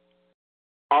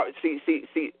are,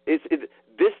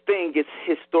 this thing gets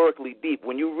historically deep.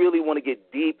 When you really want to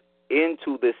get deep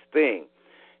into this thing,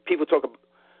 people talk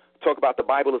about the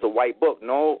Bible as a white book.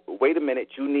 No, wait a minute.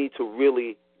 You need to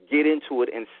really get into it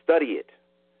and study it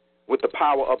with the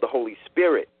power of the Holy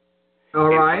Spirit. All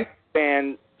right.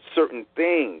 And certain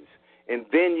things, and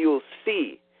then you'll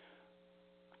see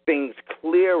things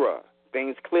clearer.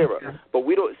 Okay. But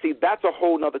we don't see. That's a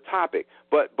whole nother topic.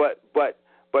 But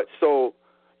so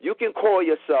you can call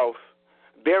yourself.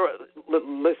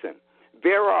 Listen.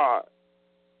 There are,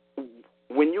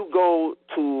 when you go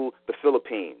to the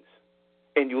Philippines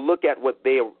and you look at what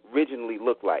they originally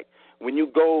looked like. When you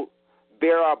go,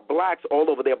 there are blacks all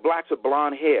over. There are blacks with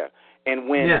blonde hair. And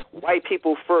when white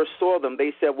people first saw them,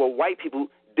 they said, well, white people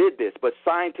did this. But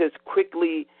scientists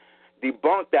quickly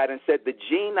debunked that and said the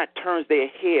gene that turns their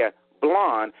hair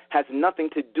blonde has nothing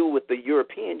to do with the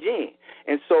European gene.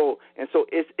 And so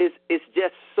it's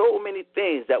just so many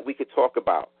things that we could talk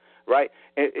about, right?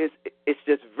 It's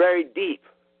just very deep.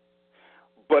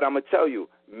 But I'm going to tell you,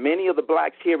 many of the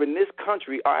blacks here in this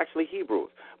country are actually Hebrews.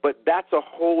 But that's a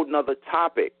whole nother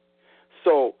topic.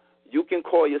 So you can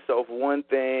call yourself one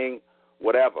thing,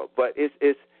 whatever, but it's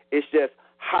just,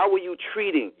 how are you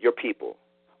treating your people?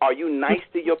 Are you nice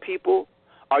to your people?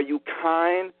 Are you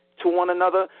kind to one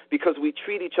another? Because we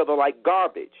treat each other like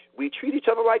garbage.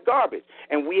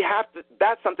 And we have to.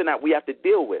 That's something that we have to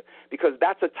deal with, because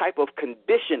that's a type of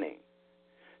conditioning.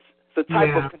 It's a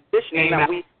type of conditioning that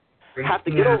we have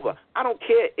to get over. I don't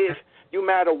care if you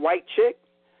married a white chick.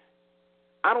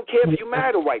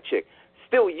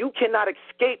 Still, you cannot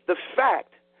escape the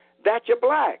fact that you're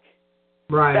black.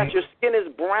 Right. That your skin is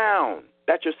brown.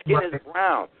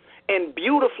 And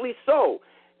beautifully so.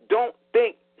 Don't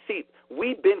think. See,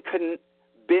 we've been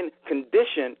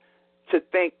conditioned to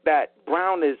think that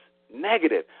brown is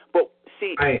negative. But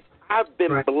see, I've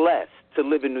been blessed to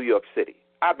live in New York City.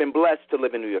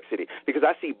 Because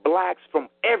I see blacks from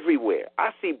everywhere.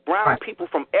 I see brown people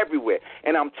from everywhere.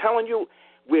 And I'm telling you,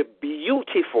 we're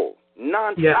beautiful,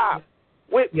 nonstop.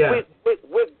 We're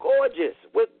gorgeous.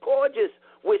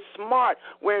 We're smart.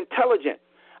 We're intelligent.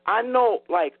 I know,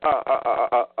 like,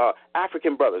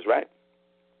 African brothers, right?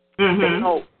 Mm-hmm. They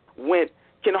know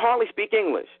can hardly speak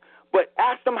English, but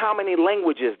ask them how many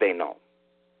languages they know.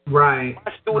 Right.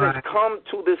 My students come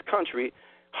to this country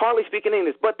hardly speaking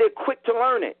English, but they're quick to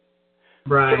learn it.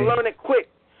 Right. To learn it quick.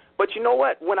 But you know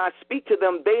what? When I speak to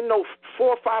them, they know 4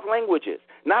 or 5 languages.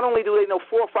 Not only do they know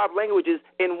 4 or 5 languages,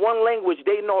 in one language,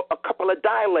 they know a couple of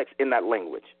dialects in that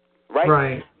language.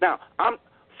 Right? Now,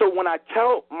 so when I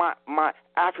tell my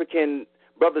African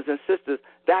brothers and sisters,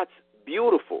 that's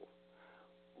beautiful.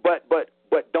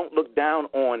 But don't look down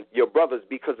on your brothers,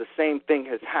 because the same thing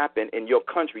has happened in your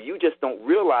country. You just don't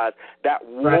realize that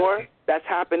war that's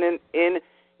happening in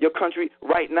your country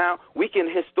right now. We can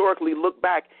historically look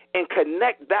back and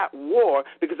connect that war,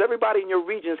 because everybody in your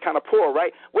region is kind of poor,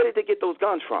 right? Where did they get those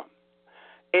guns from?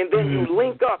 And then you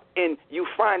link up and you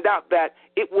find out that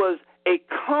it was a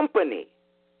company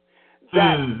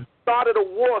that started a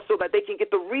war so that they can get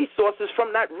the resources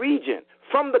from that region,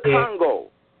 from the Congo.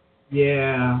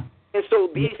 Yeah. And so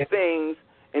these things,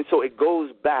 and so it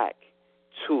goes back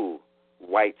to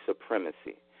white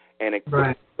supremacy. And it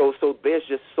so there's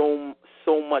just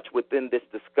so much within this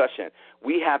discussion.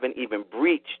 We haven't even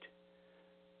breached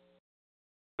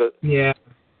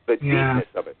the deepness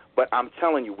of it. But I'm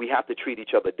telling you, we have to treat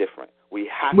each other different. We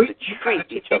have to treat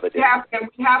each other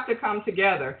different. We have to come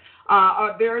together.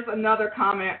 There's another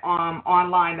comment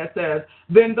online that says,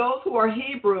 then those who are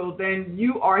Hebrew, then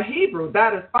you are Hebrew.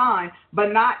 That is fine,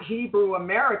 but not Hebrew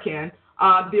American.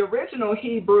 The original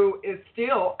Hebrew is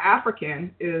still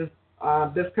African, is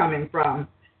this coming from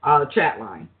the chat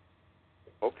line.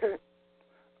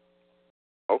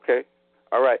 Okay.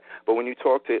 All right. But when you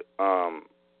talk to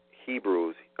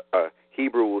Hebrews,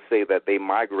 Hebrew will say that they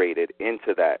migrated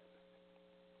into that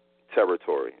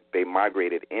territory. They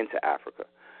migrated into Africa.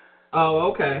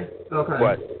 Oh, okay.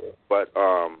 But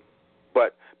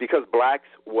because blacks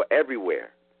were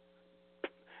everywhere.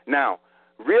 Now,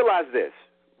 realize this.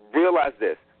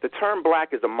 The term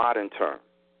black is a modern term.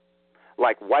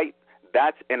 Like white,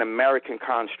 that's an American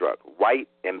construct. White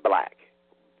and black.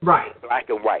 Right. Black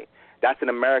and white. That's an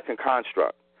American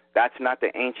construct. That's not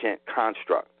the ancient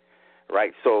construct.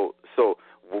 Right? So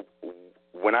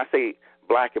when I say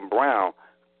black and brown,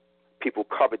 people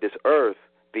covered this earth,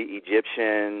 the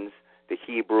Egyptians, the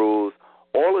Hebrews,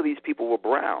 all of these people were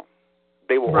brown.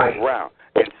 They were all brown.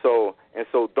 And so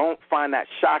don't find that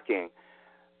shocking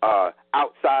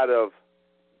outside of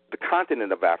the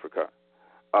continent of Africa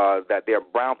that there are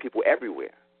brown people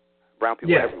everywhere.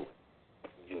 Everywhere.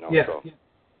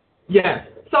 Yes.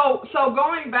 So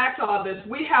going back to all this,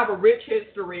 we have a rich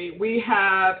history. We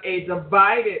have a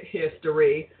divided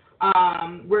history.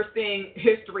 We're seeing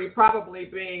history probably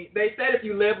being, they said if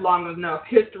you live long enough,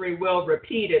 history will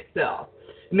repeat itself.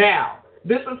 Now,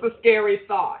 this is a scary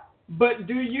thought, but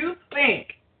do you think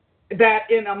that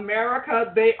in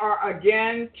America they are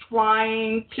again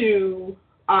trying to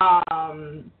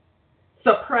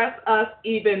suppress us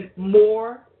even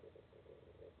more?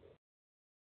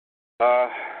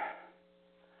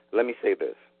 Let me say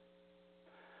this.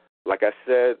 Like I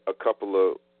said a couple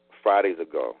of Fridays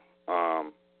ago,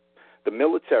 the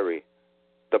military,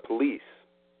 the police,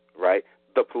 right?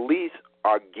 The police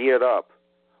are geared up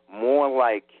more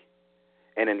like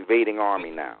an invading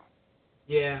army now.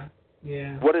 Yeah.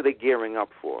 What are they gearing up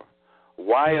for?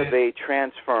 Why are they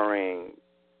transferring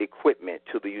equipment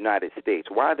to the United States?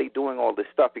 Why are they doing all this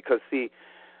stuff? Because, see,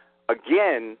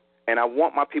 again, and I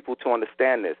want my people to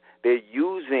understand this, they're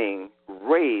using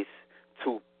race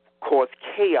to cause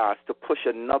chaos to push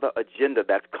another agenda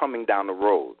that's coming down the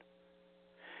road.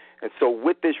 And so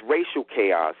with this racial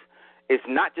chaos, it's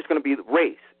not just going to be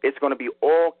race. It's going to be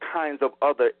all kinds of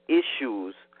other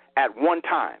issues at one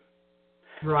time.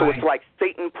 Right. So it's like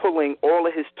Satan pulling all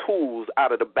of his tools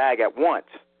out of the bag at once.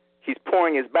 He's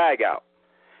pouring his bag out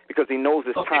because he knows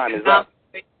his time is up.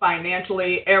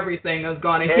 Financially, everything is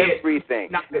going to hit. Everything.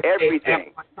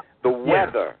 The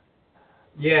weather.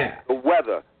 Yeah. The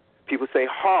weather. People say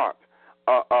HARP,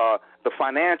 the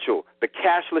financial, the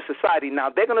cashless society. Now,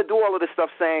 they're going to do all of this stuff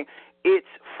saying it's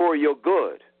for your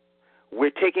good.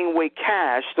 We're taking away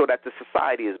cash so that the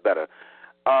society is better.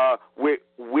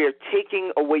 We're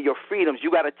taking away your freedoms.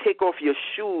 You got to take off your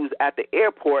shoes at the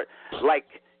airport like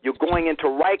you're going into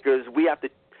Rikers. We have to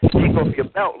take off your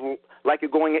belt like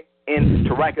you're going into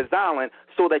Rikers Island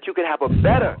so that you can have a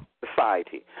better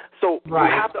society. So you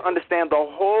have to understand the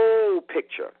whole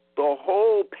picture,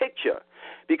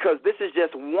 because this is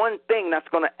just one thing that's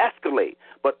going to escalate,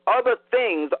 but other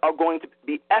things are going to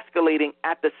be escalating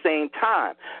at the same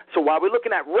time. So while we're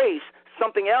looking at race,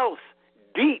 something else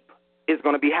deep is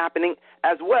going to be happening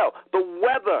as well. The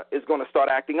weather is going to start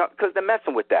acting up because they're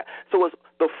messing with that. So it's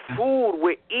the food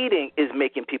we're eating is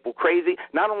making people crazy,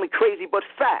 not only crazy but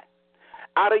fat,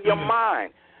 out of your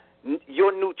mind.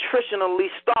 You're nutritionally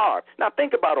starved. Now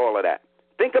think about all of that.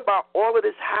 Think about all of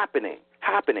this happening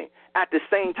at the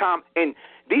same time. And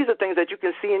these are things that you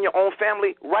can see in your own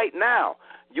family right now.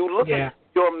 You look at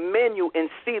your menu and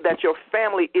see that your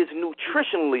family is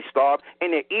nutritionally starved,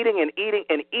 and they're eating and eating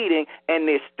and eating, and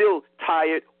they're still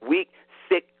tired, weak,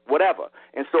 sick, whatever.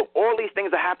 And so all these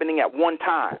things are happening at one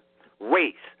time.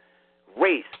 Race,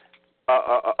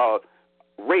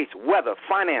 weather,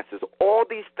 finances, all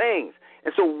these things.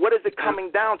 And so what is it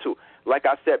coming down to? Like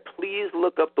I said, please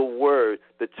look up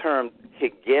the term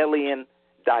Hegelian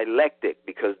dialectic,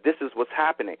 because this is what's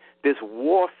happening. This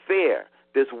warfare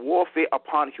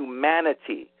upon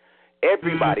humanity.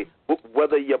 Everybody,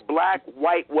 whether you're black,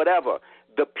 white, whatever,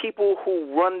 the people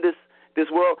who run this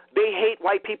world, they hate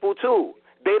white people too.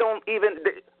 They don't even,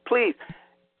 please,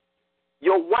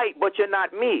 you're white, but you're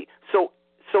not me. So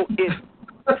you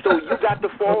got to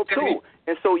fall too.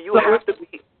 And so you have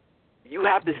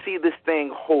to see this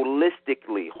thing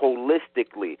holistically.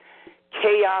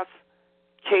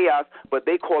 Chaos, but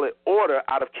they call it order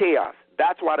out of chaos.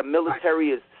 That's why the military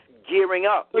is gearing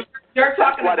up. You're That's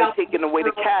talking why about they're taking away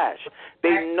the cash.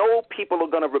 They know people are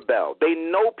going to rebel. They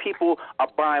know people are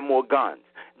buying more guns.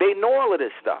 They know all of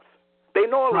this stuff. They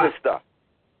know all of this stuff.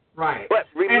 Right. But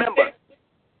remember,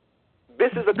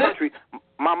 this is a country,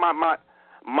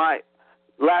 my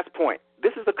last point,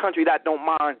 this is a country that don't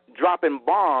mind dropping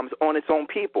bombs on its own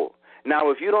people. Now,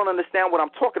 if you don't understand what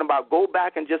I'm talking about, go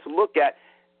back and just look at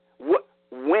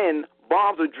when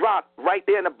bombs are dropped right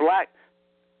there in the black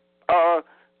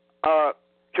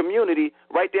community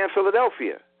right there in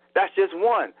Philadelphia. That's just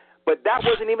one. But that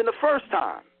wasn't even the first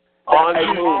time that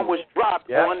a bomb was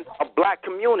dropped on a black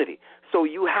community. So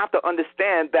you have to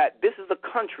understand that this is a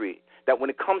country that when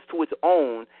it comes to its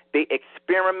own, they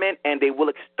experiment and they will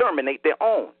exterminate their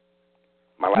own.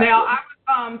 Now,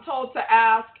 I was told to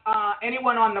ask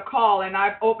anyone on the call, and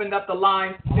I've opened up the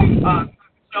lines to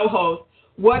show hosts,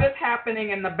 what is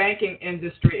happening in the banking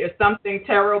industry? Is something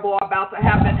terrible about to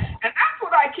happen? And that's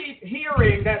what I keep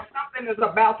hearing, that something is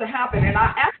about to happen. And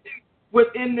I actually was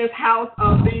in this house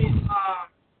of these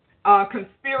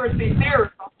conspiracy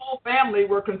theorists. The whole family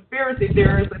were conspiracy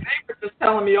theorists, and they were just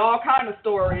telling me all kinds of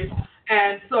stories.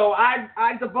 And so I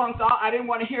debunked all. I didn't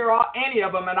want to hear any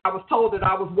of them, and I was told that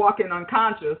I was walking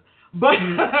unconscious. But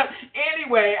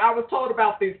anyway, I was told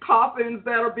about these coffins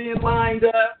that are being lined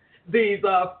up, these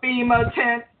FEMA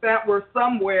tents that were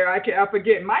somewhere, I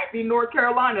forget, it might be North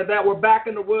Carolina, that were back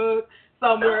in the woods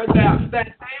somewhere, that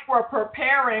they were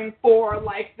preparing for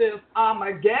like this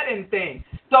Armageddon thing.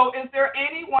 So is there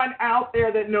anyone out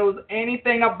there that knows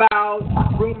anything about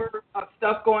rumors of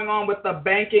stuff going on with the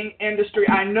banking industry?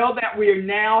 I know that we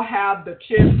now have the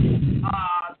chips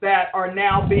that are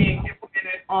now being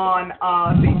implemented on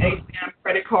the ATM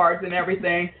credit cards and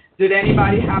everything. Did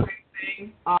anybody have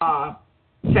anything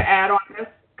to add on this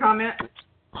comment?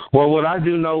 Well, what I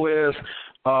do know is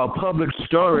public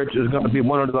storage is going to be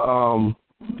one of the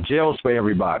jails for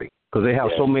everybody because they have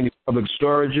so many public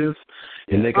storages,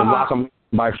 and they can lock them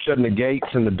by shutting the gates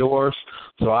and the doors.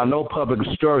 So I know public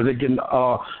storage. They can.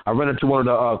 I ran into one of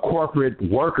the corporate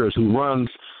workers who runs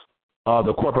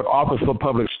the corporate office for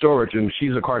public storage, and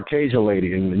she's a Caucasian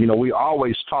lady. And we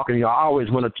always talking. I always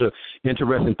wanted to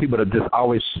interesting people that just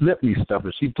always slip me stuff.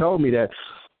 And she told me that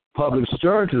public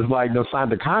storage is like they'll sign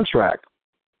the contract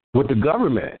with the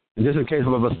government. And just in case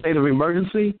of a state of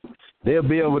emergency, they'll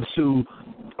be able to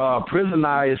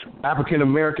prisonize African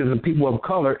Americans and people of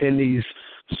color in these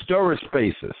storage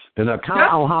spaces. And I count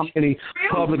on how many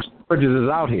public storages is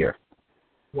out here.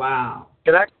 Wow.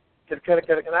 Can I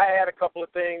add a couple of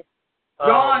things?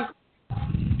 Go on.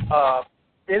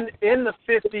 In the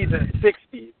 50s and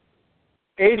 60s,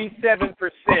 87%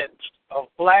 of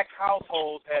black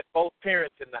households had both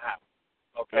parents in the house.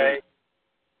 Okay?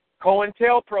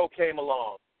 COINTELPRO came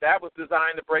along. That was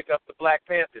designed to break up the Black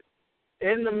Panthers.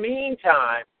 In the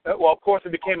meantime, well, of course,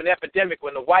 it became an epidemic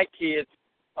when the white kids,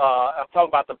 I'm talking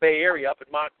about the Bay Area up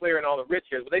in Montclair and all the rich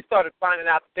areas, but they started finding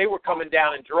out that they were coming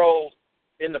down in droves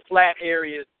in the flat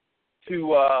areas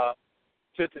to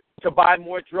buy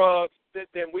more drugs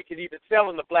than we could even sell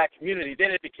in the black community.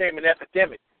 Then it became an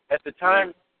epidemic. At the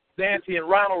time, Nancy and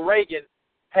Ronald Reagan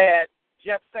had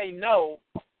Just Say No,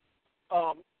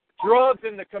 drugs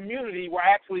in the community were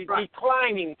actually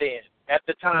declining then. At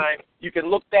the time, you can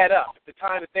look that up. At the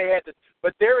time that they had to,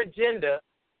 but their agenda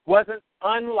wasn't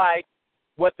unlike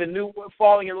what the new,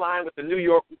 falling in line with the New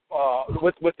York,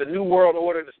 with the New World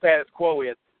Order and the status quo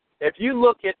is. If you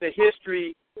look at the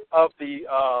history of the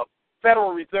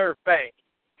Federal Reserve Bank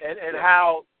and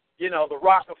how the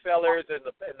Rockefellers and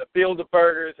the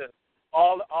Bilderbergers and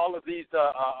all of these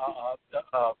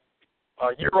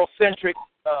Eurocentric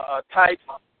types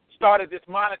started this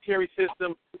monetary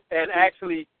system and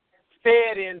actually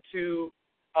fed into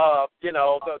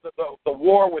the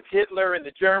war with Hitler and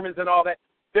the Germans and all that.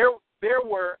 There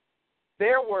were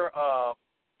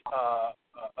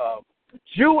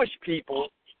Jewish people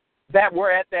that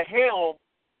were at the helm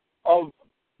of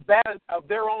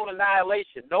their own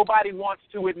annihilation. Nobody wants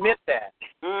to admit that.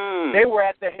 They were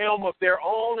at the helm of their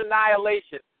own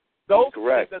annihilation.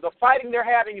 The fighting they're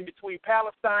having in between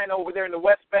Palestine over there in the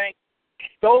West Bank,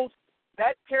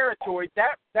 that territory,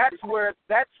 that's where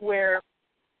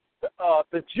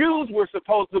the Jews were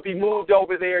supposed to be moved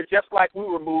over there, just like we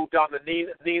were moved on the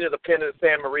Nina, the Pinta, the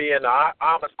San Maria, and the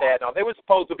Amistad. Now, they were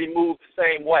supposed to be moved the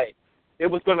same way. It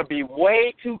was going to be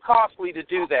way too costly to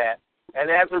do that, and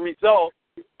as a result,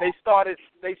 they started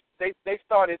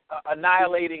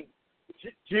annihilating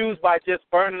Jews by just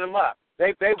burning them up.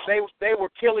 They were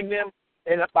killing them,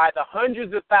 and by the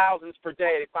hundreds of thousands per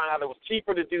day. They found out it was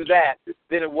cheaper to do that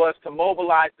than it was to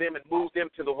mobilize them and move them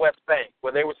to the West Bank,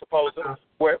 where they were supposed to,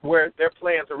 where their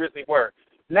plans originally were.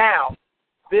 Now,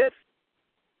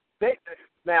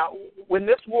 Now, when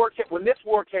this war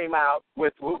came out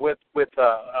with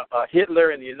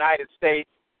Hitler in the United States,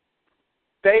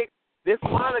 this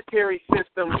monetary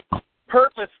system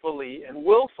purposefully and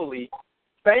willfully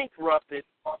bankrupted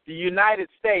the United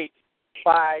States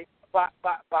by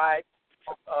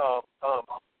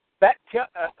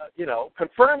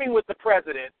confirming with the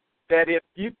president that if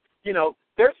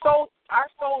our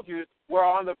soldiers were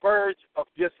on the verge of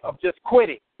just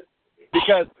quitting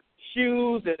because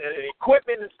shoes and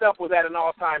equipment and stuff was at an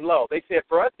all-time low. They said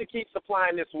for us to keep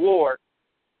supplying this war,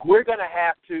 we're going to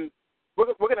have to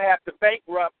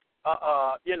bankrupt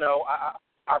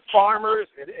our farmers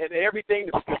and everything.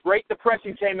 The Great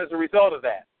Depression came as a result of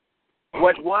that.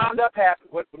 What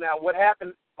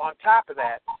happened on top of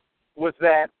that was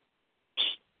that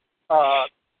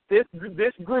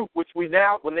this group, which when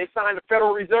they signed the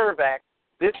Federal Reserve Act,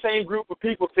 this same group of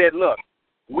people said, look,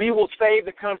 we will save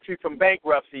the country from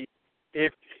bankruptcy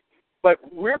but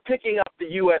we're picking up the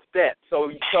U.S. debt.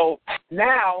 So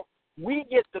now we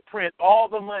get to print all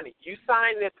the money. You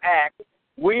sign this act,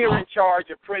 we are in charge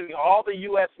of printing all the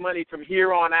U.S. money from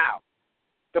here on out.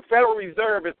 The Federal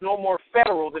Reserve is no more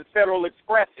federal than Federal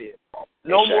Express is.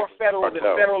 No more federal than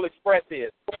Federal Express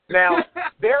is. Now,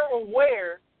 they're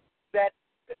aware that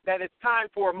it's time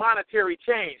for a monetary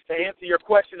change. To answer your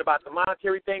question about the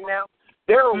monetary thing now,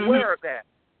 they're aware of that.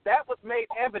 That was made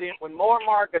evident when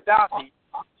Muammar Gaddafi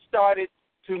started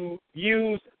to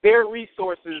use their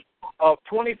resources of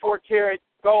 24-karat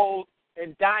gold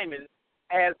and diamonds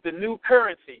as the new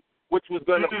currency, which was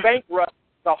going to bankrupt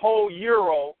the whole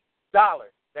euro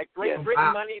dollar. That Great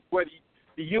Britain money, where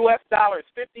the U.S. dollar is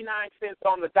 59 cents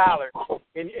on the dollar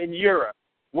in Europe,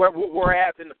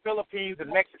 whereas in the Philippines and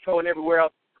Mexico and everywhere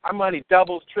else, our money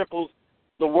doubles, triples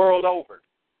the world over.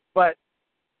 But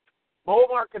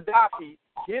Muammar Gaddafi,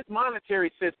 his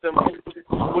monetary system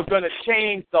was going to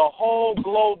change the whole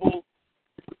global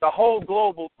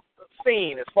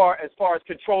scene as far as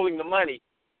controlling the money,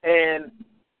 and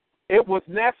it was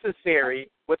necessary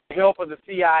with the help of the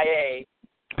CIA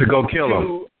to go kill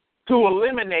him, to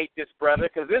eliminate this brother,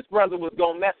 because this brother was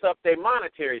going to mess up their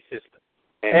monetary system.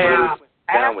 And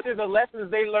after the lessons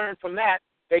they learned from that,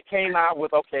 they came out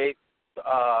with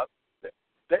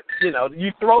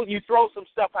you throw some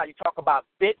stuff out. You talk about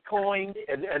Bitcoin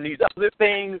and these other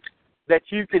things that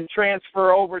you can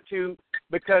transfer over to,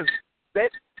 because they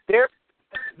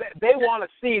want to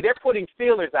see. They're putting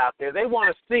feelers out there. They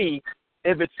want to see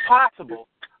if it's possible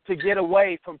to get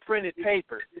away from printed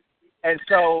paper. And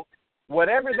so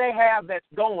whatever they have that's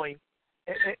going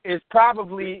is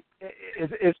probably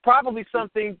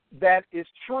something that is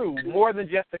true, more than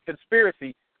just a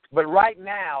conspiracy. But right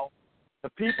now, the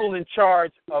people in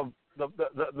charge of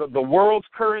the world's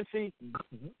currency,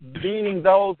 meaning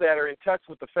those that are in touch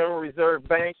with the Federal Reserve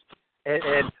Bank,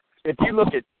 and if you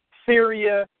look at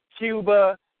Syria,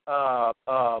 Cuba, let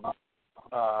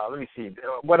me see,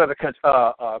 what other countries?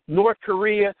 North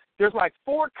Korea. There's like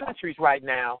 4 countries right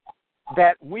now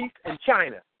and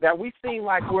China that we seem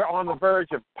like we're on the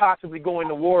verge of possibly going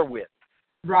to war with.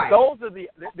 Right.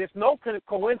 There's no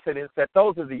coincidence that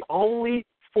those are the only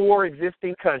 4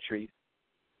 existing countries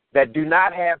that do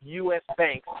not have U.S.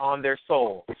 banks on their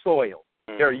soil.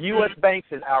 There are U.S. banks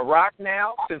in Iraq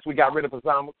now, since we got rid of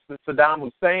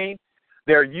Saddam Hussein.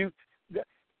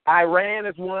 Iran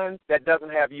is one that doesn't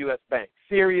have U.S. banks.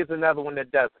 Syria is another one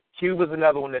that doesn't. Cuba is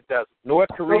another one that doesn't. North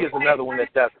Korea is another one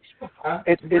that doesn't.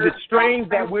 Is it strange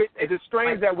that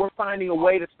we're finding a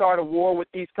way to start a war with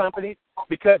these companies?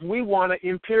 Because we want to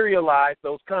imperialize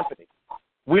those companies.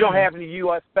 We don't have any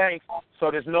U.S. banks,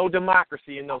 so there's no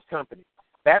democracy in those companies.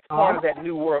 That's part of that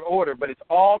New World Order, but it's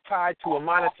all tied to a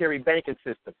monetary banking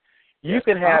system. You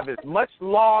can have as much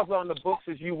laws on the books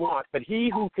as you want, but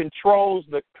he who controls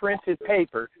the printed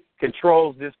paper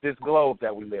controls this globe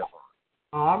that we live on.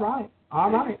 All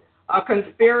right. A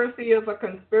conspiracy is a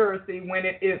conspiracy when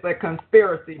it is a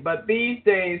conspiracy, but these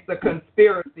days the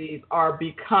conspiracies are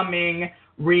becoming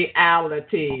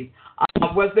realities.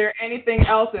 Was there anything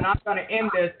else? And I'm going to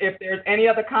end this. If there's any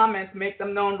other comments, make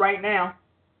them known right now.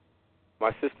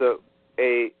 My sister,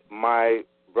 my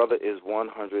brother is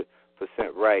 100%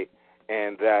 right,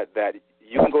 and that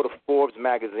you can go to Forbes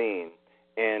magazine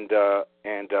and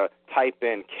type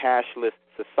in cashless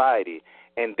society,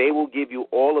 and they will give you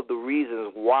all of the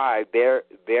reasons why they're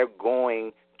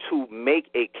going to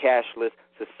make a cashless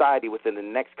society within the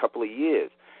next couple of years.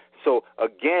 So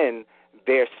again,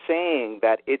 they're saying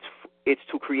that it's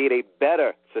to create a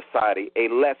better society, a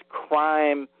less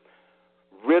crime-riddled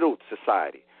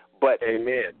society. But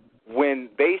Amen. When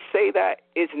they say that,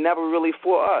 it's never really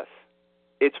for us.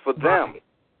 It's for them.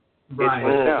 Right. It's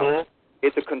for them.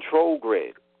 It's a control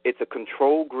grid. It's a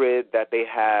control grid that they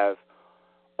have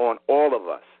on all of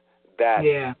us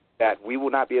that we will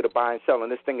not be able to buy and sell.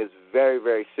 And this thing is very,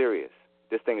 very serious.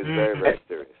 This thing is very, very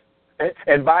serious.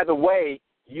 And by the way,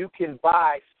 you can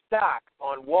buy stock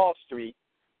on Wall Street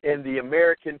in the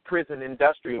American Prison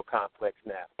Industrial Complex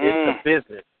now. It's a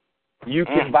business. You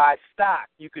can buy stock.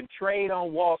 You can trade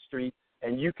on Wall Street,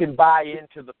 and you can buy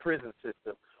into the prison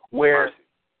system where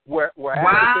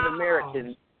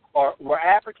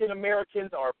African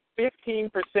Americans are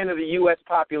 15% of the U.S.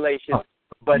 population,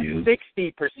 but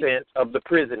 60% of the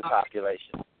prison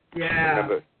population.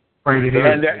 Yeah.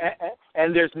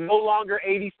 And there's no longer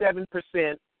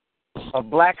 87% of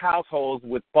black households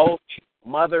with both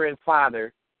mother and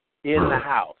father in the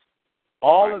house.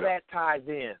 All of that ties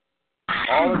in.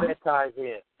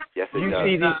 Yes, you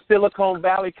see these Silicon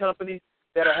Valley companies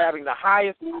that are having the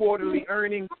highest quarterly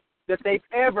earnings that they've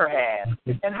ever had.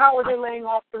 And how are they laying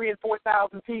off 3,000 and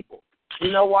 4,000 people?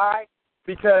 You know why?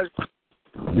 Because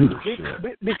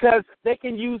they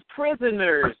can use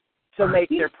prisoners to make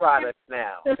their products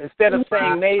now. Instead of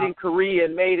saying made in Korea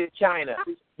and made in China,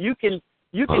 you can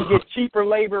get cheaper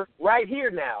labor right here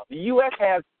now. The U.S.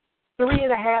 has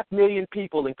 3.5 million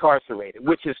people incarcerated,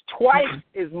 which is twice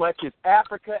as much as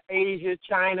Africa, Asia,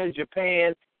 China,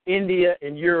 Japan, India,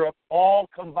 and Europe all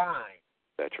combined.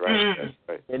 That's right. That's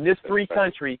right. In this free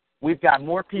country, we've got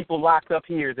more people locked up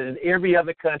here than in every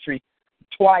other country,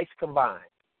 twice combined.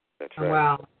 That's right.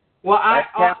 Wow. Well,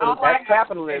 that's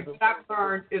capitalism. What I've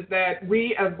learned is that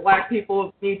we as black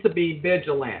people need to be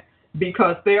vigilant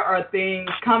because there are things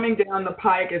coming down the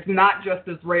pike. It's not just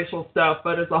this racial stuff,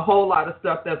 but it's a whole lot of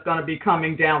stuff that's going to be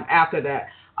coming down after that.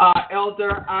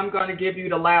 Elder, I'm going to give you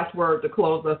the last word to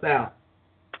close us out.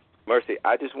 Mercy,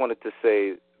 I just wanted to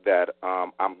say that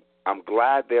I'm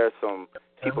glad there are some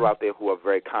people out there who are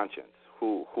very conscious,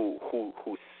 who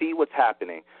see what's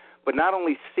happening, but not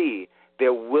only see,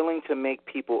 they're willing to make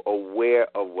people aware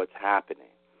of what's happening.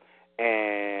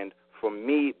 And for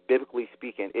me, biblically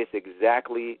speaking, it's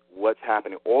exactly what's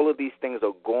happening. All of these things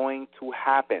are going to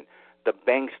happen. The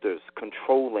banksters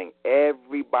controlling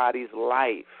everybody's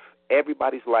life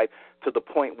to the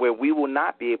point where we will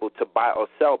not be able to buy or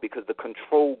sell because the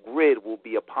control grid will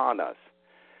be upon us.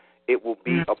 It will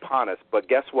be upon us. But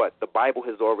guess what? The Bible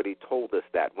has already told us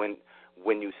that when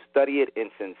you study it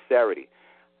in sincerity.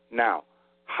 Now,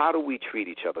 how do we treat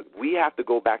each other? We have to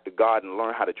go back to God and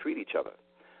learn how to treat each other.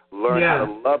 Learn how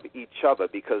to love each other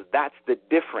because that's the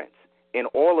difference in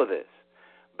all of this.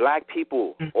 Black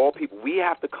people, all people, we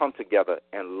have to come together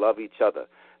and love each other.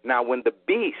 Now, when the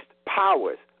beast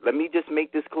powers, let me just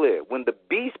make this clear. When the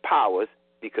beast powers,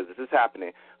 because this is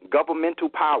happening, governmental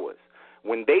powers,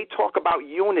 when they talk about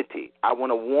unity, I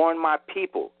want to warn my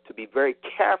people to be very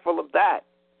careful of that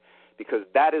because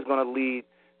that is going to lead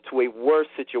to a worse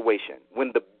situation.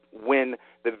 When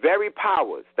the very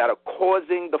powers that are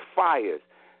causing the fires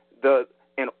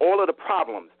and all of the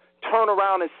problems turn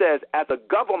around and says, as a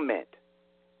government,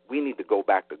 we need to go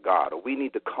back to God or we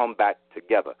need to come back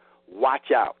together.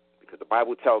 Watch out, because the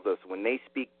Bible tells us when they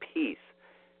speak peace,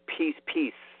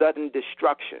 sudden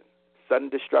destruction.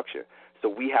 So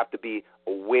we have to be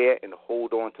aware and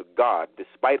hold on to God.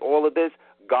 Despite all of this,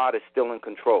 God is still in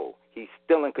control. He's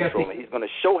still in control, and he's going to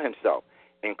show himself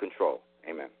in control.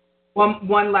 Amen.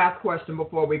 One last question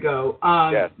before we go.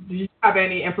 Yes. Do you have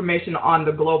any information on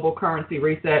the global currency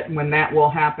reset, when that will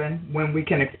happen, when we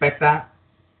can expect that?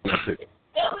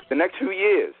 The next few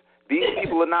years. These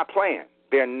people are not playing.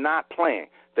 They're not playing.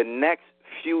 The next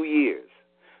few years.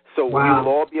 So we will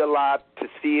all be alive to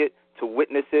see it, to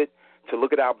witness it, to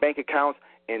look at our bank accounts,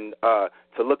 and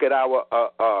to look at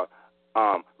our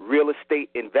real estate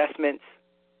investments,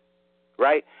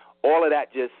 right? All of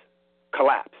that just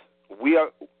collapsed.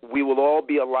 We will all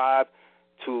be alive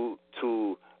to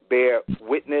bear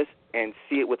witness and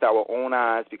see it with our own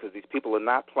eyes because these people are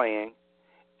not playing,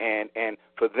 and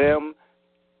for them,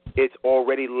 it's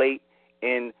already late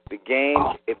in the game.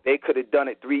 If they could have done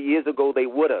it 3 years ago, they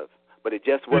would have, but it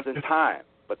just wasn't time.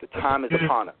 But the time is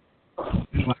upon us.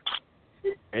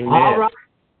 Amen.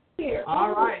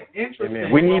 All right. Interesting.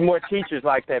 Amen. We need more teachers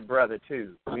like that brother,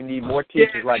 too. We need more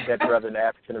teachers like that brother in the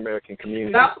African-American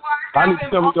community. That's why I need to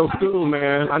come to your school,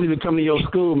 man.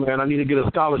 I need to get a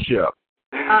scholarship.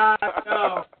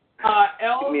 No.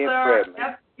 Elder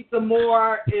Anthony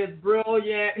Demore is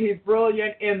brilliant. He's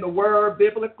brilliant in the word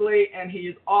biblically, and he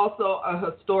is also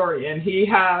a historian. He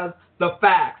has the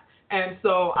facts. And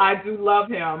so I do love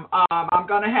him. I'm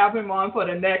going to have him on for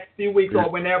the next few weeks or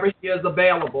whenever he is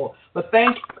available. But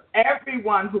thank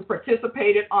everyone who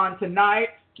participated on tonight.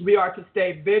 We are to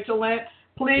stay vigilant.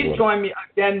 Please join me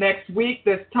again next week.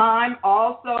 This time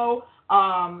also,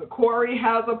 Corey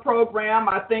has a program.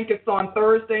 I think it's on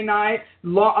Thursday night.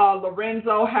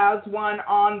 Lorenzo has one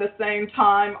on the same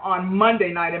time on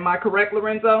Monday night. Am I correct,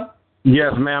 Lorenzo?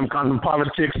 Yes, ma'am.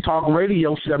 Cosmopolitics Talk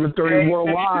Radio, 7:30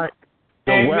 worldwide.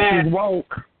 The West is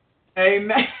woke.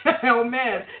 Amen.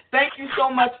 Amen. Thank you so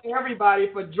much, everybody,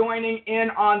 for joining in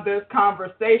on this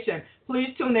conversation.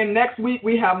 Please tune in next week.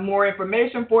 We have more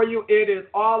information for you. It is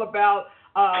all about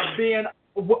being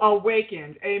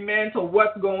awakened, amen, to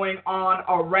what's going on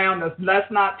around us.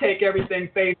 Let's not take everything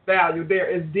face value. There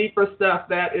is deeper stuff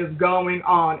that is going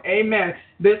on. Amen.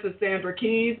 This is Sandra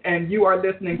Keys, and you are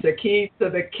listening to Keys to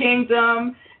the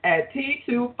Kingdom at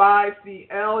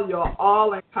T25CL, your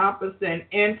all-encompassing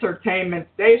entertainment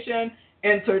station,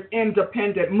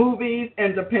 independent movies,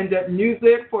 independent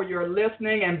music for your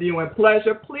listening and viewing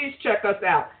pleasure. Please check us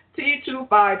out,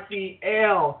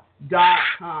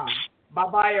 T25CL.com.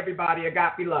 Bye-bye, everybody.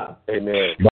 Agape love.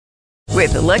 Amen.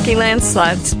 With the Lucky Land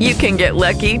Slots, you can get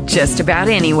lucky just about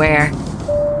anywhere.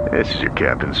 This is your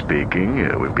captain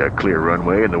speaking. We've got clear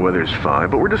runway and the weather's fine,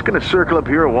 but we're just going to circle up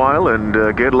here a while and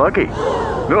get lucky.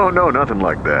 No, nothing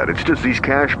like that. It's just these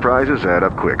cash prizes add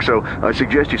up quick. So I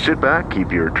suggest you sit back,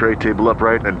 keep your tray table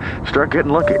upright, and start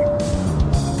getting lucky.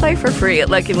 Play for free at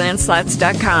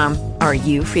LuckyLandSlots.com. Are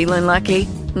you feeling lucky?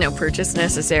 No purchase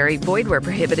necessary. Void where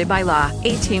prohibited by law.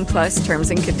 18+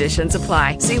 terms and conditions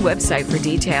apply. See website for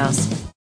details.